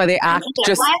 That's why they act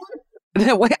just...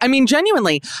 I mean,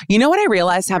 genuinely, you know what I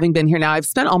realized having been here now? I've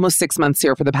spent almost 6 months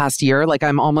here for the past year. Like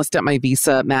I'm almost at my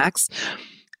visa max.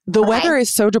 The weather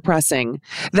is so depressing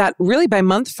that really by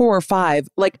month 4 or 5,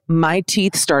 like my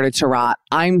teeth started to rot.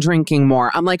 I'm drinking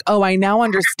more. I'm like, oh, I now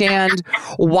understand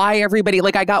why everybody,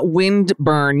 like I got wind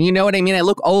burn. You know what I mean? I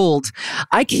look old.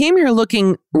 I came here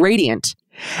looking radiant.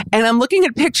 And I'm looking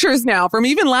at pictures now from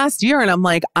even last year, and I'm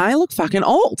like, I look fucking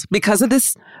old because of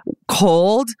this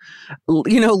cold,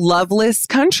 loveless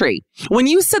country. When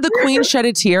you said the Queen shed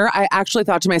a tear, I actually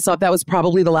thought to myself, that was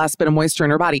probably the last bit of moisture in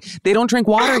her body. They don't drink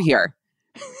water here.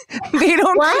 They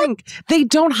don't drink. They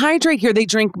don't hydrate here. They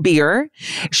drink beer.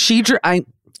 She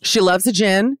loves a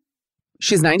gin.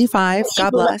 She's 95.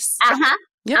 God bless.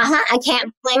 I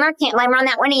can't blame her. Can't blame her on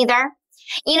that one either.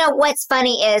 You know, what's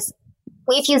funny is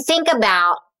if you think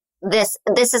about this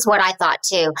is what I thought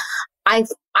too. I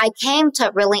came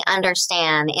to really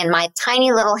understand in my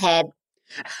tiny little head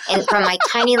and from my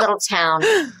tiny little town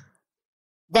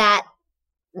that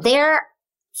they're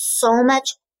so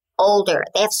much older.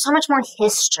 They have so much more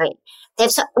history.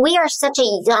 We are such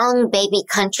a young baby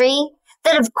country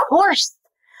that of course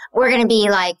we're going to be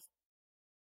like,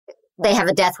 they have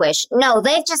a death wish. No,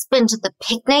 they've just been to the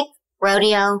picnic,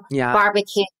 rodeo,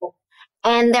 barbecue,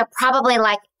 and they're probably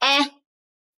like,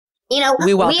 we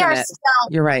are still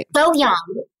You're right. So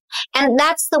young. And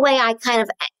that's the way I kind of,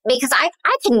 because I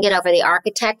couldn't get over the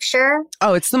architecture.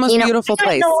 Oh, it's the most beautiful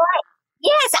place.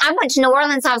 Yes, I went to New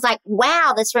Orleans. I was like,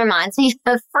 wow, this reminds me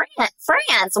of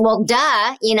France. Well,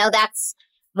 duh. That's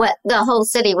what the whole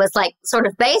city was like sort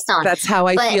of based on. That's how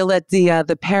I feel at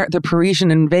the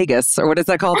Parisian in Vegas, or what is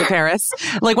that called, the Paris?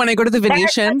 Like when I go to the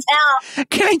Venetian.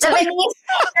 Can I tell you?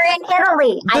 You're in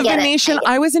Italy. The Venetian.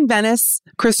 I was in Venice,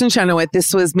 Kristen Chenoweth.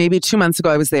 This was maybe 2 months ago.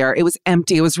 I was there. It was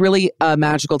empty. It was really a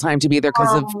magical time to be there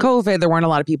because of COVID. There weren't a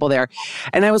lot of people there.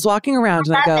 And I was walking around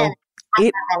and I go,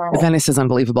 Venice is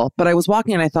unbelievable. But I was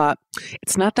walking and I thought,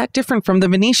 it's not that different from the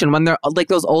Venetian when they're like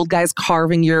those old guys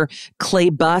carving your clay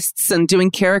busts and doing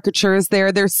caricatures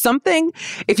there. There's something,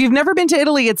 if you've never been to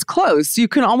Italy, it's close. You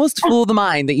can almost fool the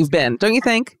mind that you've been, don't you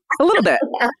think? A little bit.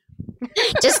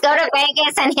 Just go to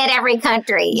Vegas and hit every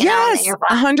country. Yes,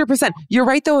 100%. You're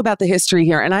right, though, about the history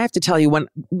here. And I have to tell you,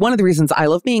 one of the reasons I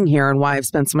love being here and why I've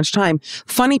spent so much time,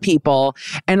 funny people,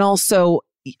 and also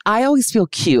I always feel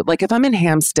cute. Like if I'm in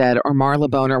Hampstead or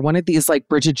Marylebone or one of these like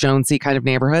Bridget Jonesy kind of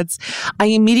neighborhoods, I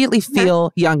immediately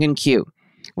feel young and cute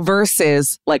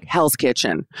versus like Hell's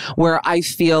Kitchen, where I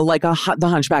feel like the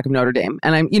Hunchback of Notre Dame.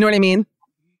 And you know what I mean?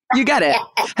 You get it.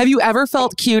 Have you ever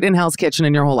felt cute in Hell's Kitchen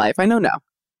in your whole life? I know no.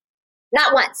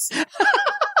 Not once.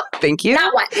 Thank you.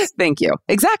 Not once. Thank you.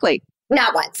 Exactly.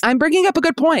 Not once. I'm bringing up a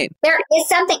good point. There is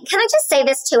something, can I just say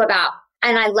this too about,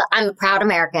 and I'm a proud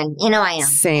American. You know I am.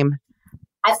 Same.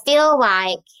 I feel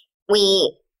like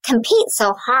we compete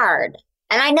so hard.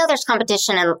 And I know there's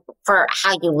competition for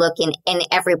how you look in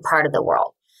every part of the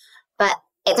world. But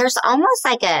there's almost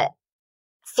like a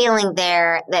feeling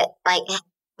there that like,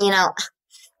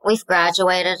 we've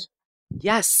graduated.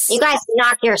 Yes. You guys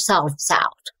knock yourselves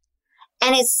out.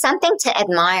 And it's something to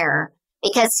admire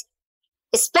because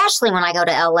especially when I go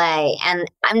to LA and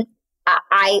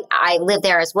I live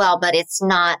there as well, but it's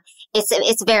not,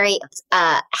 it's very,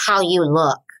 how you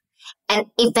look. And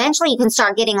eventually you can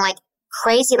start getting like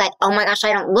crazy, like, oh my gosh,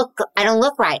 I don't look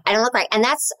right. And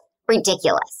that's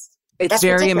ridiculous. That's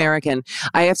very ridiculous. American.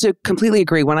 I have to completely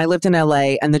agree. When I lived in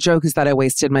LA, and the joke is that I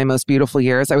wasted my most beautiful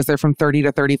years. I was there from 30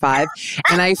 to 35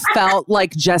 and I felt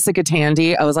like Jessica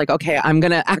Tandy. I was like, okay, I'm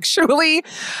going to actually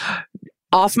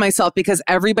off myself because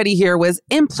everybody here was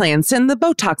implants and the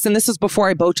Botox. And this is before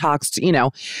I Botoxed,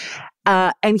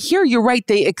 and here you're right.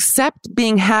 They accept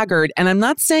being haggard. And I'm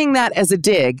not saying that as a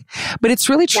dig, but it's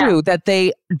really true that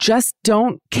they just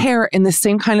don't care in the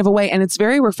same kind of a way. And it's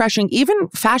very refreshing, even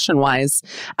fashion wise,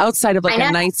 outside of like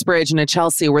a Knightsbridge and a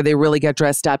Chelsea where they really get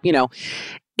dressed up,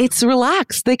 it's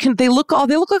relaxed. They look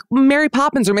like Mary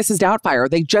Poppins or Mrs. Doubtfire.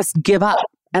 They just give up.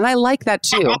 And I like that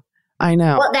too. I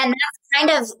know. Well, then that's kind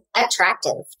of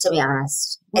attractive, to be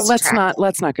honest. Let's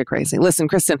not get crazy. Listen,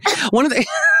 Kristen,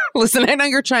 listen, I know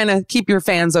you're trying to keep your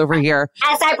fans over here.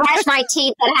 As I brush my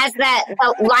teeth, it has that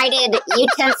lighted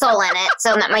utensil in it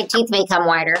so that my teeth become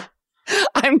whiter.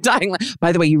 I'm dying.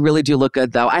 By the way, you really do look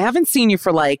good, though. I haven't seen you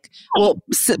for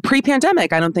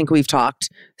pre-pandemic. I don't think we've talked.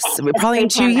 Probably in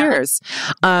 2 years.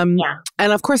 And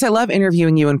of course, I love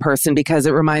interviewing you in person because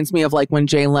it reminds me of like when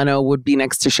Jay Leno would be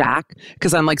next to Shaq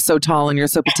because I'm like so tall and you're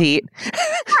so petite.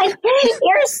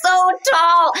 You're so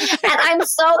tall and I'm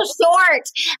so short.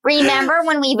 Remember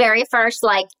when we very first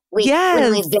when we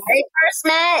very first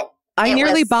met? I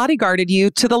nearly bodyguarded you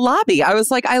to the lobby. I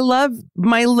was like, I love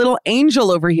my little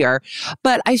angel over here.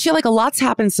 But I feel like a lot's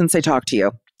happened since I talked to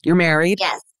you. You're married.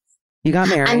 Yes. You got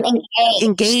married. I'm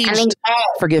engaged. I'm engaged.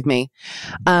 Forgive me.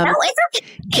 No, it's okay.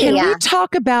 Can we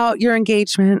talk about your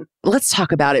engagement? Let's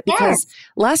talk about it because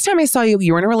last time I saw you,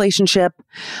 you were in a relationship,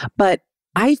 but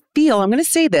I feel, I'm going to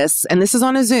say this, and this is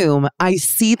on a Zoom, I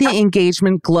see the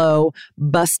engagement glow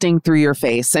busting through your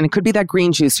face. And it could be that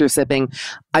green juice you're sipping.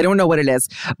 I don't know what it is,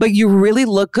 but you really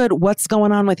look good. What's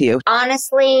going on with you?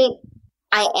 Honestly,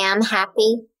 I am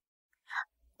happy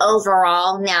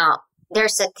overall. Now,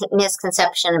 there's a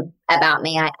misconception about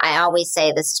me. I always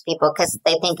say this to people because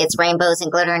they think it's rainbows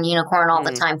and glitter and unicorn all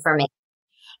the time for me.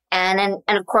 And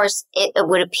of course, it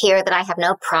would appear that I have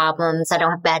no problems. I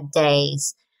don't have bad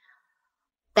days.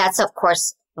 That's, of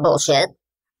course, bullshit.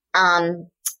 I'm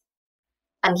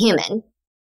human.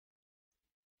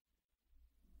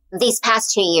 These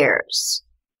past 2 years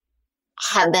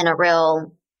have been a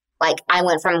real, I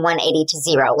went from 180 to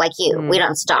 0, like you. We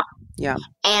don't stop. Yeah.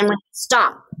 And when you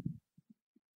stop,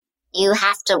 you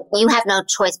have no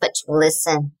choice but to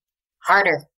listen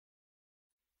harder.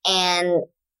 And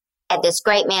this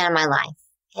great man in my life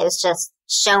is just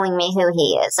showing me who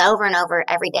he is over and over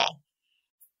every day.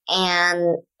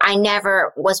 And I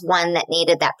never was one that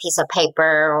needed that piece of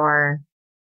paper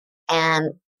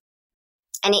and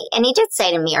he did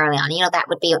say to me early on, that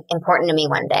would be important to me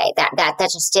one day. That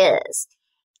just is.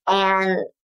 And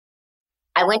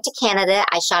I went to Canada.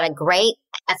 I shot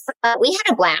we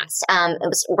had a blast. It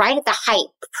was right at the height,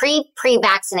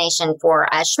 pre-vaccination for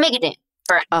Schmigadoon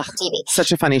for TV.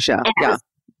 Such a funny show. And yeah.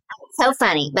 so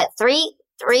funny. But three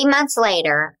months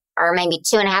later, or maybe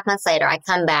 2.5 months later, I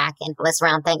come back, and it was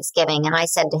around Thanksgiving, and I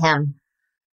said to him,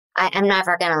 I'm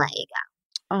never going to let you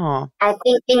go. Oh, I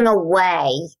think in a way,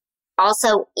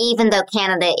 also, even though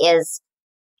Canada is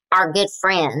our good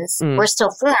friends, we're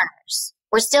still foreigners.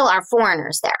 We're still our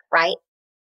foreigners there, right?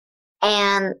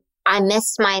 And I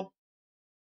missed my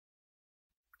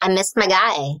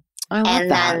guy. I love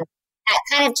and that. then that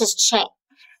kind of just changed.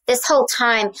 This whole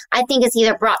time, I think it's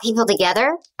either brought people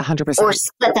together 100%. or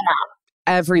split them up.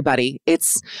 Everybody.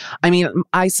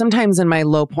 I sometimes in my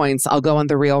low points, I'll go on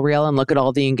the Real and look at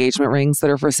all the engagement rings that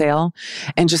are for sale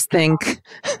and just think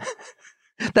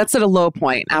that's at a low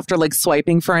point after like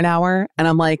swiping for an hour. And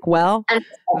I'm like, well,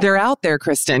 they're out there,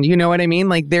 Kristen. You know what I mean?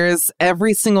 Like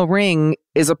every single ring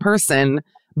is a person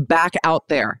back out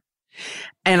there.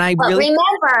 And I really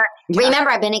remember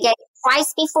I've been engaged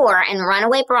twice before and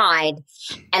runaway bride.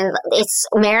 And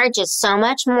marriage is so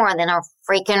much more than a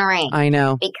freaking ring. I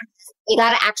know. Because you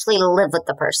got to actually live with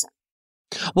the person.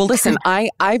 Well, listen,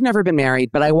 I've never been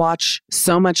married, but I watch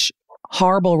so much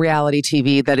horrible reality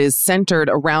TV that is centered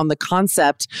around the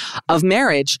concept of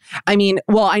marriage. I mean,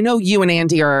 well, I know you and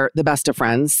Andy are the best of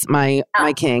friends, my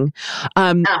king.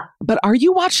 But are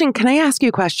you watching? Can I ask you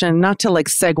a question? Not to like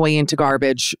segue into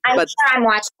garbage. I'm sure I'm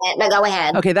watching it, but go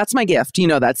ahead. Okay, that's my gift. You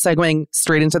know that, segueing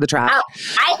straight into the trash. Oh,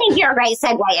 I think you're a great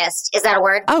segueist. Is that a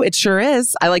word? Oh, it sure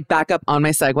is. I like back up on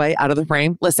my segue out of the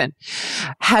frame. Listen,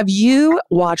 have you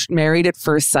watched Married at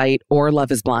First Sight or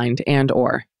Love is Blind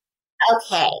or?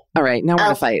 Okay. All right. Now we're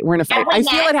in a fight. We're in a fight. I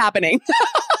feel it happening.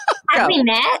 Have we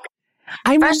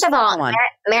met? First of all, Married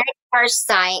at First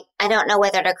Sight, I don't know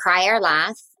whether to cry or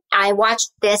laugh. I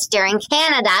watched this during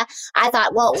Canada. I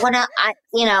thought, well, what am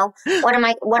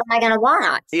I going to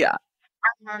watch? Yeah.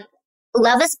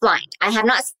 Love is Blind. I have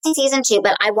not seen season 2,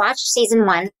 but I watched season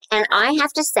 1. And I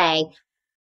have to say,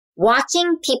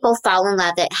 watching people fall in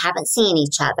love that haven't seen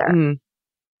each other,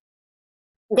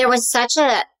 it was such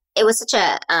a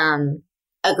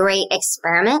great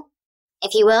experiment,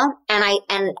 if you will.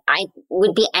 And I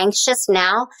would be anxious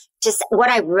now to what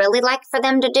I really like for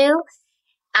them to do.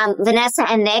 Vanessa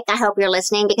and Nick, I hope you're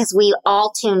listening because we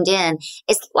all tuned in.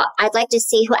 I'd like to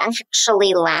see who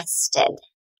actually lasted.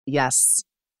 Yes.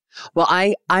 Well,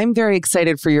 I'm very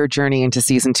excited for your journey into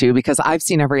season 2 because I've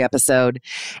seen every episode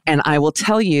and I will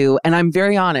tell you, and I'm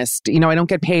very honest, I don't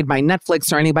get paid by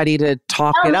Netflix or anybody to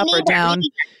talk it up or down.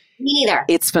 Me neither.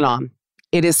 It's phenomenal.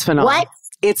 It is phenomenal. What?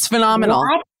 It's phenomenal.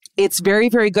 What? It's very,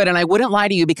 very good. And I wouldn't lie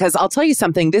to you because I'll tell you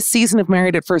something. This season of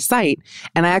Married at First Sight,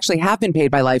 and I actually have been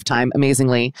paid by Lifetime,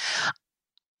 amazingly.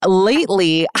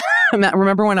 Lately,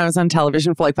 remember when I was on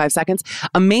television for like 5 seconds?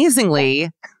 Amazingly,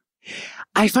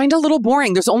 I find it a little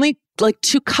boring. There's only like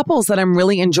 2 couples that I'm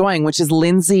really enjoying, which is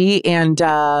Lindsay and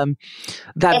that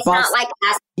it's boss. Not like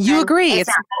us. You agree?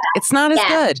 It's not as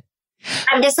good.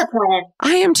 I'm disappointed.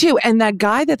 I am too. And that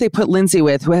guy that they put Lindsay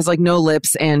with, who has like no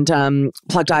lips and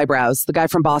plucked eyebrows, the guy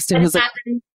from Boston who's like,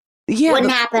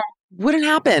 Wouldn't happen. Wouldn't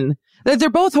happen.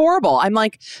 They're both horrible. I'm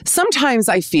like, sometimes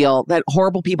I feel that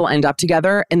horrible people end up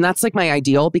together, and that's like my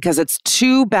ideal because it's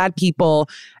 2 bad people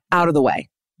out of the way.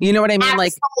 You know what I mean?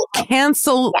 Absolutely. Like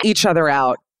cancel each other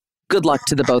out. Good luck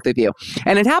to the both of you.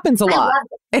 And it happens a lot.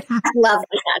 I love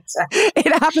the answer.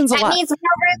 It happens a lot. That means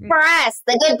more for us,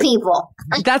 the good people.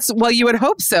 Well, you would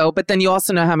hope so. But then you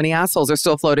also know how many assholes are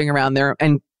still floating around there.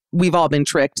 And we've all been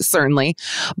tricked, certainly.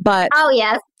 But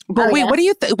yes. But wait,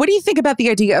 yes. What do you think about the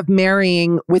idea of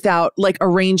marrying without like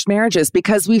arranged marriages?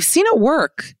 Because we've seen it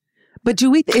work. But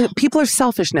people are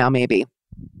selfish now, maybe.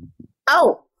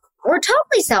 Oh, we're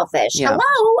totally selfish. Yeah. Hello.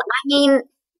 I mean,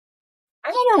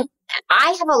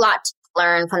 I have a lot to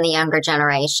learn from the younger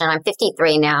generation. I'm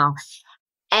 53 now,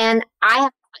 and I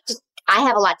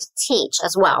have a lot to teach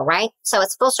as well, right? So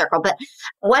it's full circle. But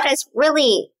what is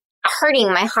really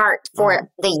hurting my heart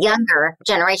for the younger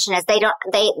generation is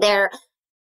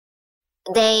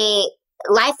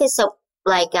life is so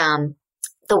like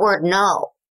the word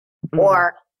no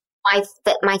or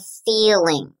my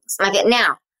feelings.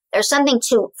 Now there's something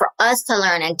for us to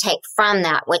learn and take from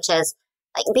that, which is.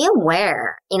 Like, be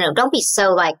aware, don't be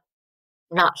so like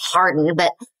not hardened,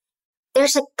 but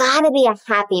there's gotta be a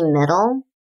happy middle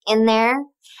in there.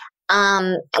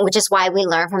 Which is why we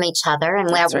learn from each other and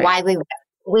why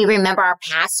we remember our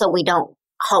past so we don't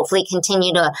hopefully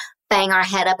continue to bang our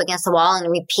head up against the wall and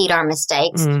repeat our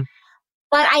mistakes.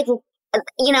 But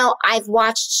I've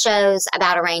watched shows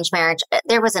about arranged marriage.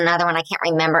 There was another one I can't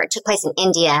remember. It took place in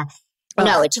India. Oh.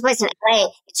 No, it took place in LA.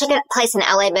 It took place in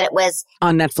LA, but it was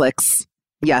on Netflix.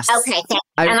 Yes. Okay.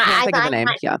 I can't think of the name.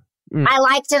 Yeah. I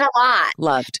liked it a lot.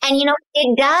 Loved. And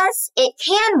it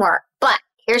can work. But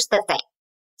here's the thing.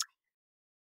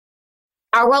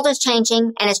 our world is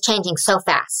changing, and it's changing so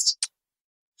fast.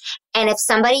 And if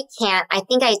somebody can't, I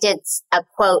think I did a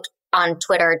quote on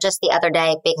Twitter just the other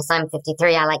day, because I'm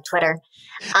 53. I like Twitter.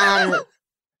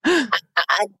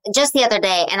 Just the other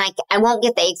day, and I won't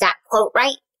get the exact quote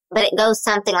right, but it goes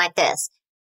something like this.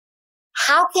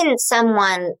 How can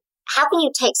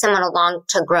you take someone along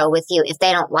to grow with you if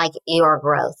they don't like your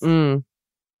growth?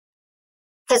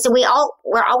 Because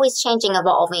we're always changing,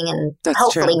 evolving, and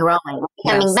hopefully growing,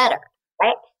 becoming better,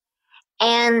 right?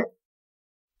 And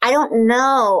I don't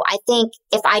know. I think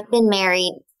if I'd been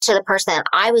married to the person that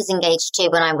I was engaged to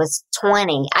when I was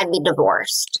 20, I'd be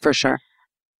divorced. For sure.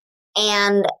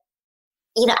 And,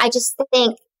 I just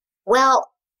think, well,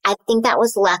 I think that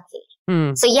was lucky.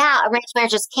 So yeah, arranged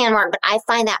marriages can work, but I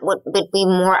find that would be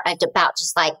more about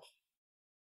just like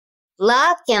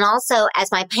luck. And also,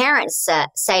 as my parents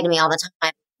say to me all the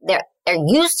time, there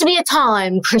used to be a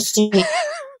time, Christine,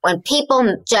 when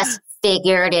people just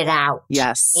figured it out.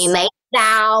 Yes. You made a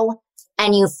vow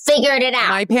and you figured it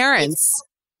out. My parents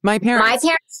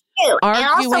too.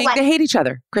 Arguing, they hate each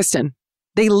other, Kristen.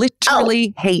 They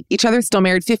literally hate each other. Still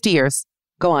married 50 years.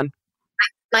 Go on.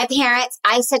 My parents,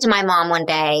 I said to my mom one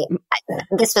day,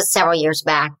 this was several years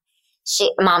back,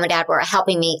 Mom and Dad were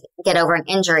helping me get over an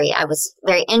injury. I was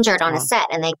very injured on a set,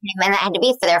 and they came in. I had to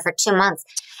be there for 2 months.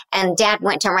 And Dad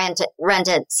went to rent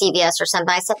a CVS or something.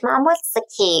 I said, Mom, what's the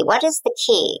key? What is the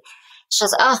key? She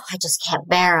goes, oh, I just can't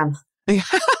bear him.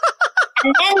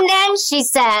 And then she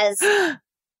says, I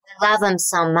love him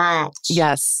so much.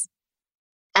 Yes.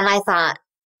 And I thought,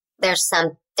 there's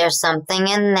something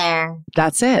in there.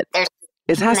 That's it.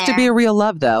 It has to be a real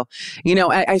love, though.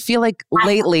 I feel like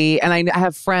lately, and I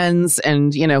have friends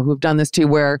and, who've done this too,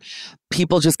 where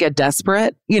people just get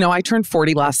desperate. I turned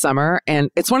 40 last summer,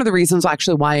 and it's one of the reasons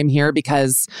actually why I'm here,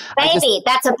 because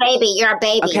that's a baby. You're a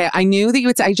baby. Okay. I knew that you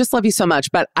would say, I just love you so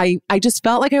much, but I just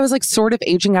felt like I was like sort of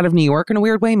aging out of New York in a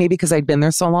weird way, maybe because I'd been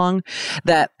there so long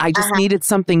that I just needed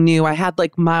something new. I had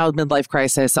like mild midlife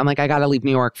crisis. I'm like, I got to leave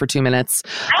New York for 2 minutes.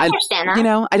 I understand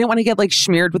that. I didn't want to get like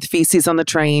smeared with feces on the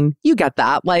train. You get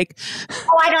that. Like,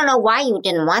 I don't know why you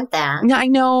didn't want that. I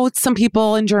know some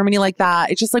people in Germany like that.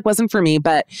 It just like wasn't for me.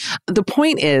 But the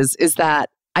point is that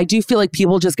I do feel like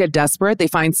people just get desperate. They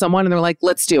find someone and they're like,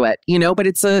 let's do it, but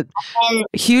it's a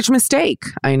huge mistake.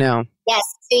 I know. Yes.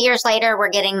 2 years later, we're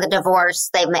getting the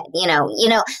divorce.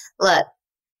 Look,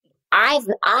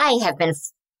 I have been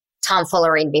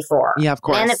tomfolleried before. Yeah, of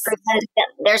course.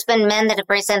 There's been men that have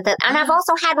presented, and I've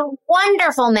also had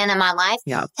wonderful men in my life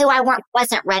who I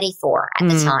wasn't ready for at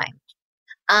the time.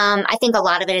 I think a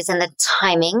lot of it is in the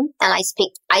timing, and I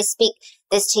speak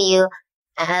this to you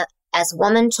as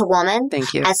woman to woman.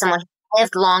 Thank you. As someone who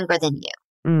lived longer than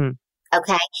you.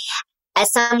 Okay.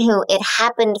 As someone who it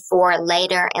happened for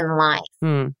later in life.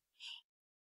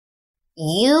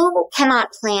 You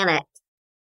cannot plan it.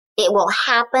 It will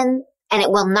happen, and it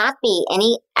will not be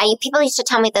people used to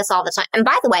tell me this all the time. And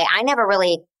by the way, I never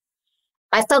really,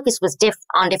 my focus was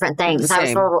on different things. Same. I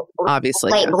was a little,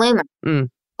 obviously late bloomer.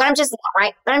 But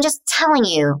I'm just telling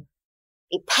you,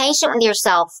 be patient with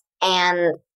yourself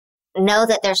and know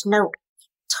that there's no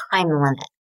time limit.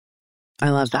 I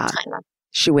love that.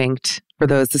 She winked.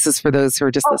 This is for those who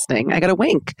are just listening. I got a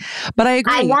wink. But I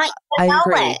agree. I want you to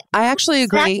know it. I actually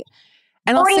agree.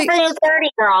 And 40 for you, 30,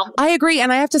 girl. I agree.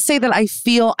 And I have to say that I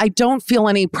don't feel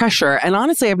any pressure. And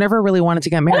honestly, I've never really wanted to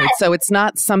get married. Good. So it's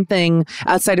not something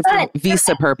outside of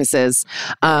visa purposes.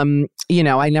 I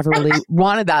never really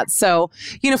wanted that. So,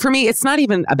 for me, it's not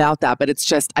even about that, but it's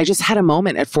just, I just had a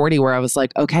moment at 40 where I was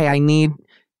like, okay, I need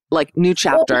like new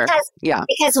chapter.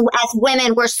 Because as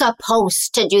women, we're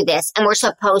supposed to do this and we're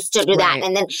supposed to do that.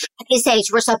 And then at this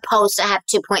age, we're supposed to have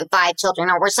 2.5 children,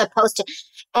 or we're supposed to.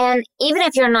 And even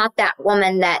if you're not that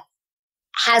woman that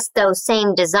has those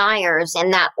same desires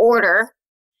in that order,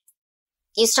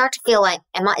 you start to feel like,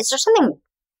 is there something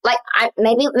like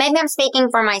maybe I'm speaking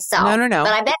for myself. No.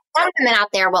 But I bet some women out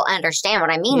there will understand what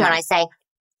I mean when I say,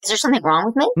 is there something wrong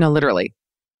with me? No, literally.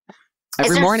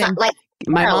 Every morning,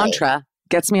 my mantra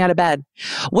gets me out of bed.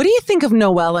 What do you think of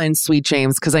Noella and Sweet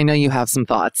James? Because I know you have some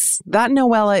thoughts. That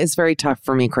Noella is very tough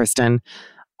for me, Kristen.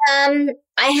 I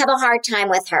have a hard time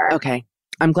with her. Okay.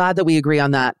 I'm glad that we agree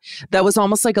on that. That was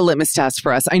almost like a litmus test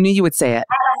for us. I knew you would say it.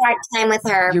 I have a hard time with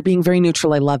her. You're being very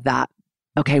neutral. I love that.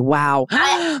 Okay. Wow.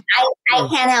 I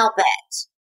can't help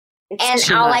it. And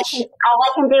all I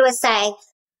can do is say,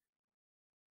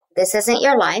 this isn't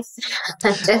your life.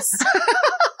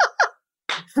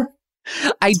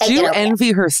 I do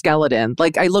envy her skeleton.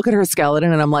 Like, I look at her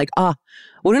skeleton and I'm like,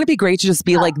 wouldn't it be great to just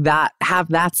be like that? Have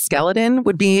that skeleton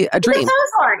would be a dream.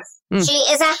 She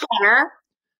is a hanger.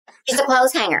 She's a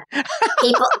clothes hanger.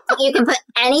 People, you can put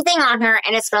anything on her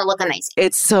and it's going to look amazing.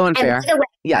 It's so unfair. And by the way,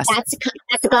 yes. That's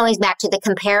going back to the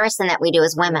comparison that we do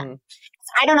as women.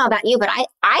 I don't know about you, but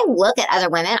I look at other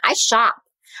women. I shop.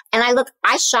 And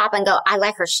I shop and go, I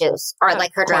like her shoes, or I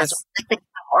like her dress,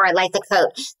 or I like the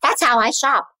coat. That's how I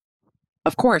shop.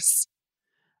 Of course.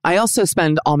 I also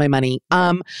spend all my money.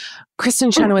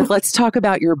 Kristin Chenoweth, let's talk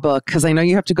about your book, because I know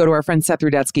you have to go to our friend Seth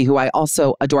Rudetsky, who I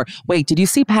also adore. Wait, did you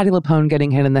see Patti LuPone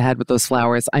getting hit in the head with those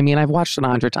flowers? I mean, I've watched it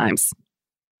 100 times.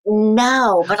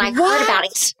 No, but I've heard about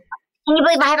it. Can you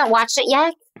believe I haven't watched it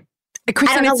yet?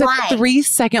 Kristin, it's a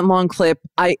 3-second long clip.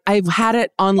 I've had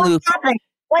it on loop.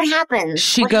 What happened?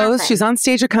 She's on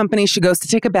stage at company. She goes to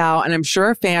take a bow, and I'm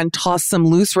sure a fan tossed some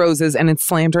loose roses and it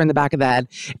slammed her in the back of the head.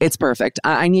 It's perfect.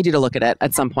 I need you to look at it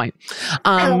at some point.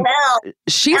 I will. And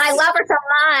I love her so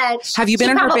much. Have you been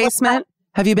in her basement?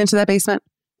 Have you been to that basement?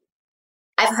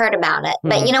 I've heard about it.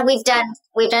 But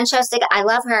we've done shows together. I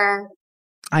love her.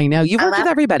 I know. You've worked with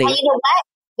everybody. And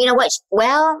you know what?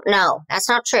 Well, no, that's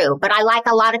not true. But I like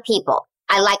a lot of people.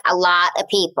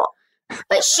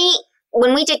 But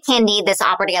when we did Candide, this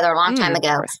opera together a long time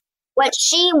ago, what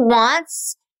she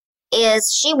wants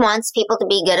is she wants people to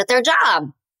be good at their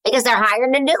job because they're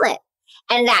hired to do it.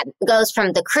 And that goes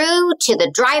from the crew to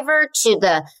the driver to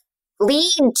the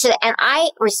lead and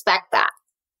I respect that.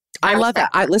 I love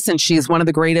that. Listen, she's one of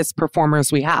the greatest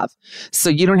performers we have. So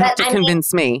you don't have to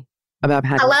convince me about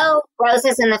Patti. Hello,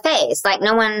 roses in the face. Like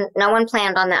no one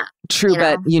planned on that. True,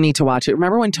 but you need to watch it.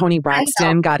 Remember when Toni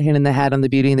Braxton got hit in the head on the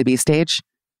Beauty and the Beast stage?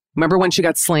 Remember when she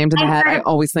got slammed in the head? I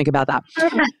always think about that.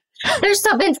 There's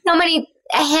been so many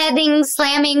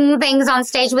slamming things on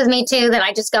stage with me too that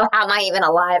I just go, how am I even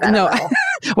alive?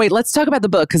 Wait, let's talk about the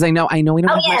book because I know we don't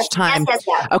have much time. Yes.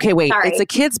 Okay, wait. Sorry. It's a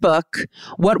kid's book.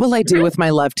 What will I do with my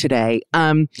love today?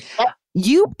 Can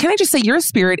I just say your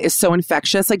spirit is so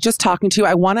infectious. Like just talking to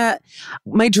you,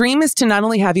 my dream is to not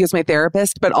only have you as my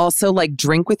therapist, but also like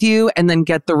drink with you and then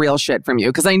get the real shit from you.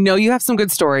 Because I know you have some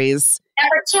good stories.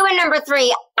 Number 2 and number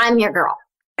 3, I'm your girl.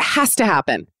 Has to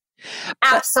happen.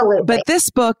 Absolutely. But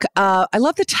this book, I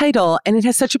love the title and it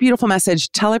has such a beautiful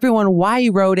message. Tell everyone why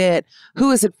you wrote it. Who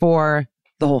is it for?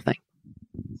 The whole thing.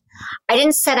 I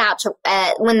didn't set out to,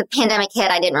 when the pandemic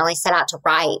hit, I didn't really set out to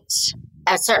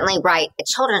certainly write a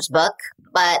children's book,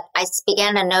 but I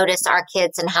began to notice our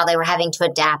kids and how they were having to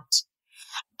adapt.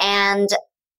 And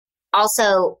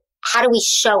also, how do we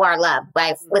show our love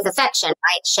with affection,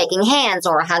 right? Shaking hands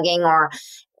or hugging or,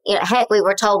 heck, we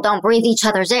were told don't breathe each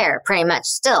other's air pretty much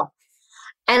still.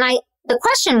 And the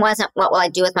question wasn't what will I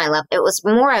do with my love? It was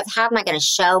more of how am I going to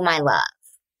show my love?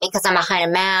 Because I'm behind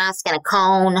a mask and a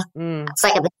cone. It's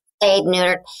like I've been spayed,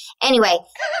 neutered. Anyway,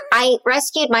 I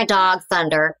rescued my dog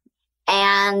Thunder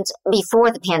and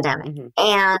before the pandemic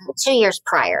and 2 years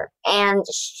prior. And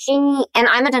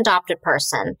I'm an adopted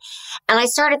person. And I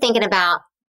started thinking about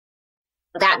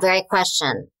that very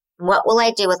question. What will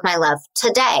I do with my love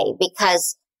today?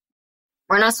 Because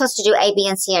we're not supposed to do A, B,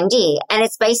 and C, and D. And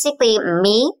it's basically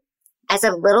me as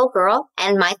a little girl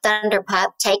and my Thunder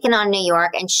pup taking on New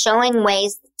York and showing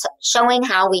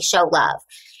how we show love.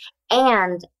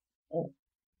 And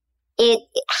it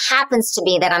happens to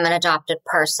be that I'm an adopted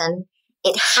person.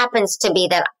 It happens to be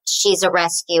that she's a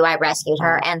rescue. I rescued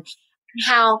her. And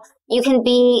how you can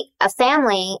be a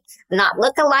family, not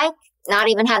look alike, not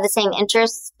even have the same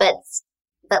interests, but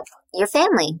your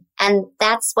family. And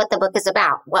that's what the book is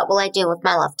about. What will I do with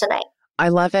my love today? I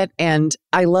love it. And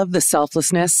I love the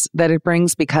selflessness that it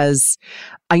brings because,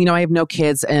 I have no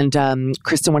kids. And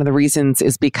Kristin, one of the reasons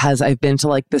is because I've been to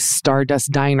like this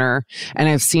Stardust diner and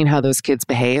I've seen how those kids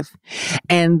behave.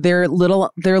 And they're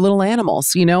little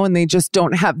animals, and they just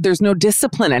there's no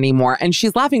discipline anymore. And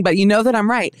she's laughing, but you know that I'm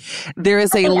right. There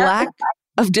is a lack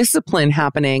of discipline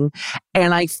happening.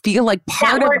 And I feel like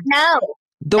part of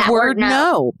the word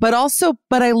no, but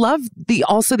I love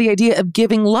the idea of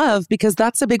giving love because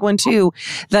that's a big one too,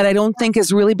 that I don't think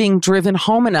is really being driven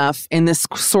home enough in this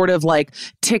sort of like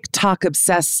TikTok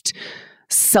obsessed,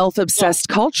 self-obsessed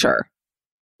culture.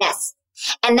 Yes.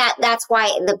 And that's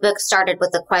why the book started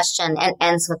with a question and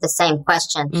ends with the same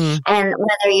question. And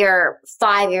whether you're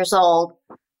 5 years old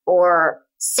or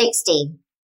 60,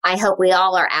 I hope we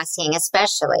all are asking,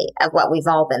 especially of what we've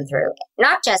all been through,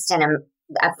 not just in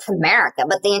America,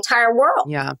 but the entire world.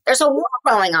 Yeah. There's a war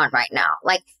going on right now.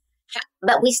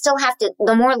 But we still have to,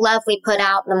 the more love we put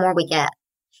out, the more we get.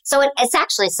 So it's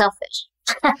actually selfish.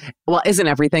 Well, isn't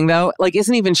everything though? Like,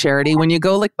 isn't even charity when you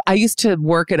go, like, I used to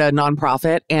work at a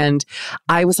nonprofit and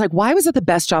I was like, why was it the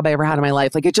best job I ever had in my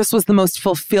life? Like, it just was the most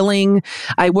fulfilling.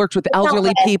 I worked with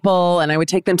elderly people and I would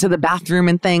take them to the bathroom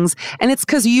and things. And it's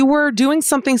because you were doing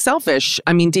something selfish.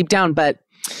 I mean, deep down, but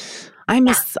I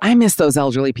miss those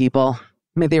elderly people.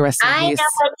 May they rest in peace.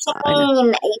 I know what you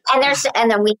mean. And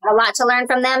then we have a lot to learn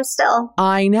from them still.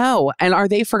 I know. And are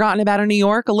they forgotten about in New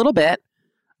York? A little bit.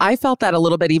 I felt that a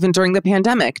little bit even during the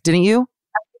pandemic. Didn't you?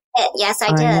 Yes, I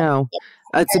did. I know.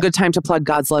 It's a good time to plug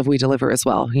God's Love We Deliver as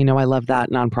well. You know, I love that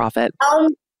nonprofit.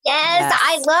 Oh, yes.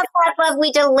 I love God's Love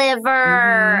We Deliver.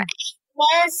 Mm-hmm.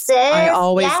 Yes, sis. I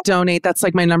always donate. That's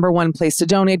like my number one place to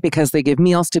donate because they give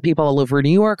meals to people all over New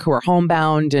York who are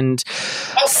homebound and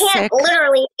can't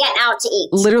literally get out to eat.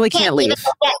 Literally can't leave. Even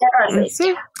get their groceries.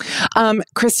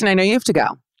 Kristen, I know you have to go.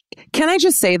 Can I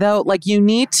just say, though, like, you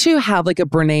need to have like a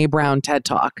Brene Brown TED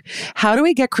Talk. How do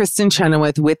we get Kristin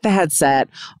Chenoweth with the headset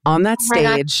on that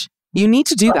stage? You need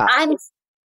to do that.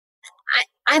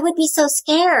 I would be so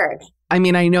scared. I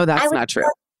mean, I know that's not true.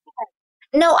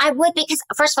 No, I would, because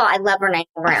first of all, I love Brene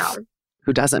Brown.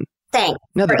 Who doesn't? Thanks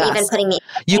for even putting me.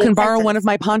 You can borrow one of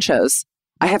my ponchos.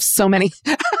 I have so many.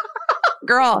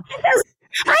 Girl.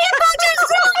 I have ponchos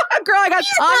too. Girl, I got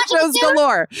ponchos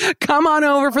galore. Come on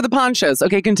over for the ponchos.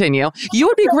 Okay, continue. You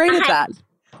would be great at that.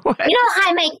 You know,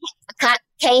 Jaime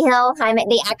Cahill,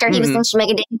 the actor, he was in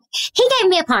Schmigadoon. He gave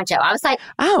me a poncho. I was like,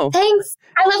 oh, thanks.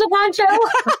 I love a poncho.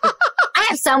 I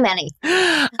have so many.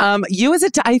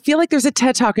 I feel like there's a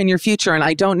TED Talk in your future, and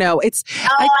I don't know. I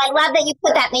love that you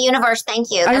put that in the universe.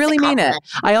 Thank you. I really mean it.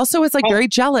 I also was like very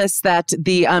jealous that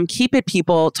the Keep It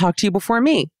people talked to you before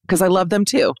me because I love them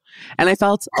too, and I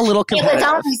felt a little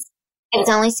competitive. It was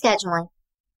only scheduling.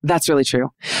 That's really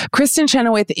true. Kristin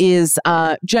Chenoweth is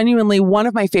genuinely one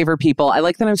of my favorite people. I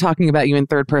like that I'm talking about you in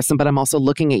third person, but I'm also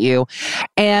looking at you.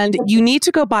 And you need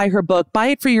to go buy her book. Buy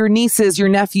it for your nieces, your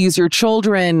nephews, your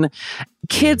children,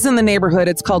 kids in the neighborhood.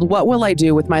 It's called What Will I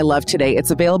Do with My Love Today? It's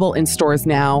available in stores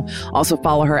now. Also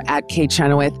follow her at Kate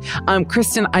Chenoweth.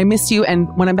 Kristin, I miss you. And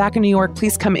when I'm back in New York,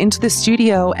 please come into the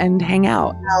studio and hang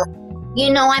out. You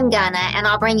know I'm gonna, and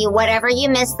I'll bring you whatever you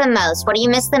miss the most. What do you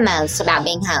miss the most about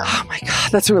being home? Oh my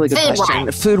God, that's a really good question.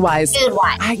 Food-wise.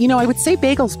 I would say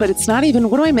bagels, but it's not even,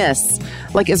 what do I miss?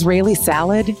 Like Israeli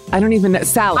salad? I don't even know.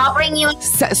 Salad. I'll bring you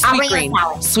sweet green.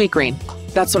 Sweet green.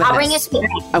 That's what I'll bring you sweet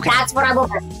green. Okay. That's what I will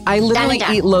bring. I literally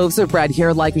eat loaves of bread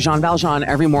here like Jean Valjean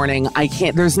every morning. I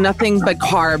can't, there's nothing but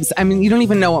carbs. I mean, you don't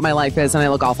even know what my life is, and I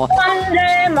look awful. One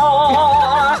day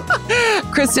more.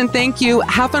 Kristin, thank you.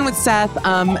 Have fun with Seth.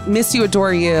 Miss you,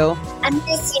 adore you. I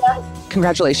miss you.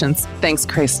 Congratulations. Thanks,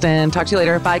 Kristin. Talk to you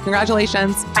later. Bye.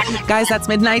 Congratulations. Bye. Guys, that's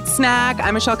Midnight Snack.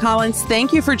 I'm Michelle Collins.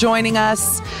 Thank you for joining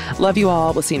us. Love you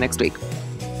all. We'll see you next week.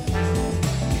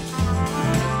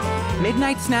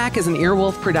 Midnight Snack is an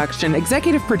Earwolf production,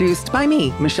 executive produced by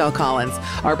me, Michelle Collins.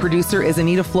 Our producer is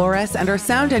Anita Flores, and our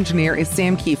sound engineer is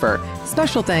Sam Kiefer.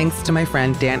 Special thanks to my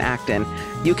friend Dan Acton.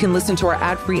 You can listen to our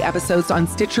ad-free episodes on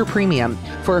Stitcher Premium.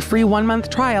 For a free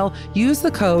 1-month trial, use the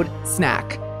code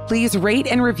SNACK. Please rate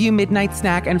and review Midnight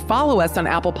Snack and follow us on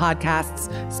Apple Podcasts,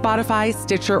 Spotify,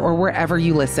 Stitcher, or wherever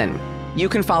you listen. You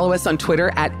can follow us on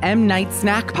Twitter at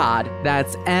MNightSnackPod.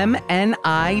 That's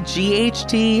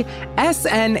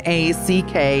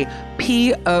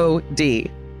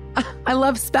MNIGHTSNACKPOD. I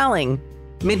love spelling.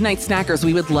 Midnight Snackers,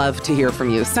 we would love to hear from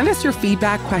you. Send us your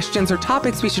feedback, questions, or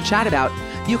topics we should chat about.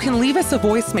 You can leave us a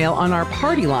voicemail on our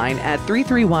party line at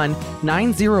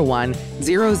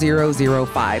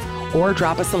 331-901-0005 or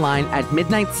drop us a line at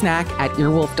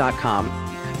midnightsnack@earwolf.com.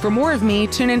 For more of me,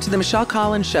 tune into The Michelle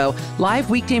Collins Show,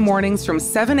 live weekday mornings from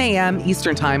 7 a.m.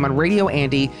 Eastern Time on Radio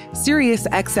Andy, Sirius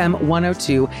XM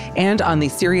 102, and on the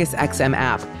Sirius XM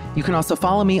app. You can also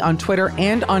follow me on Twitter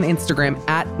and on Instagram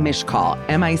at Mishcall,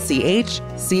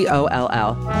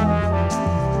 MICHCOLL.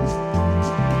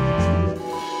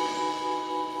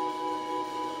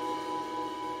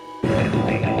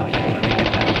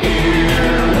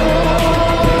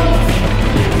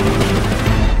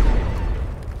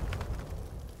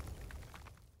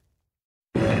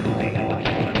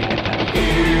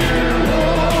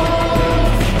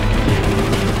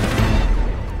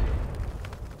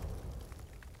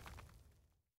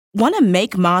 Want to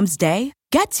make Mom's Day?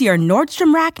 Get to your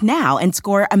Nordstrom Rack now and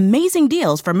score amazing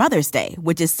deals for Mother's Day,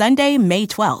 which is Sunday, May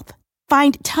 12th.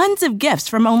 Find tons of gifts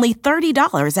from only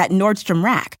 $30 at Nordstrom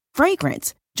Rack.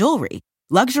 Fragrance, jewelry,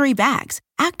 luxury bags,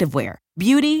 activewear,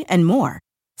 beauty, and more.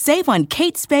 Save on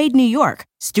Kate Spade New York,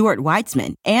 Stuart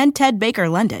Weitzman, and Ted Baker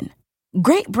London.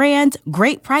 Great brands,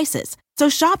 great prices. So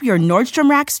shop your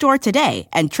Nordstrom Rack store today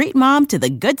and treat Mom to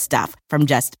the good stuff from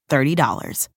just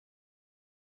 $30.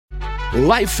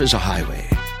 Life is a highway,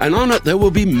 and on it there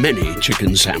will be many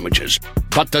chicken sandwiches.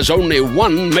 But there's only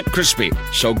one McCrispy.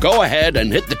 So go ahead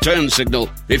and hit the turn signal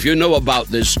if you know about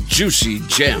this juicy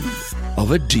gem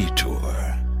of a detour.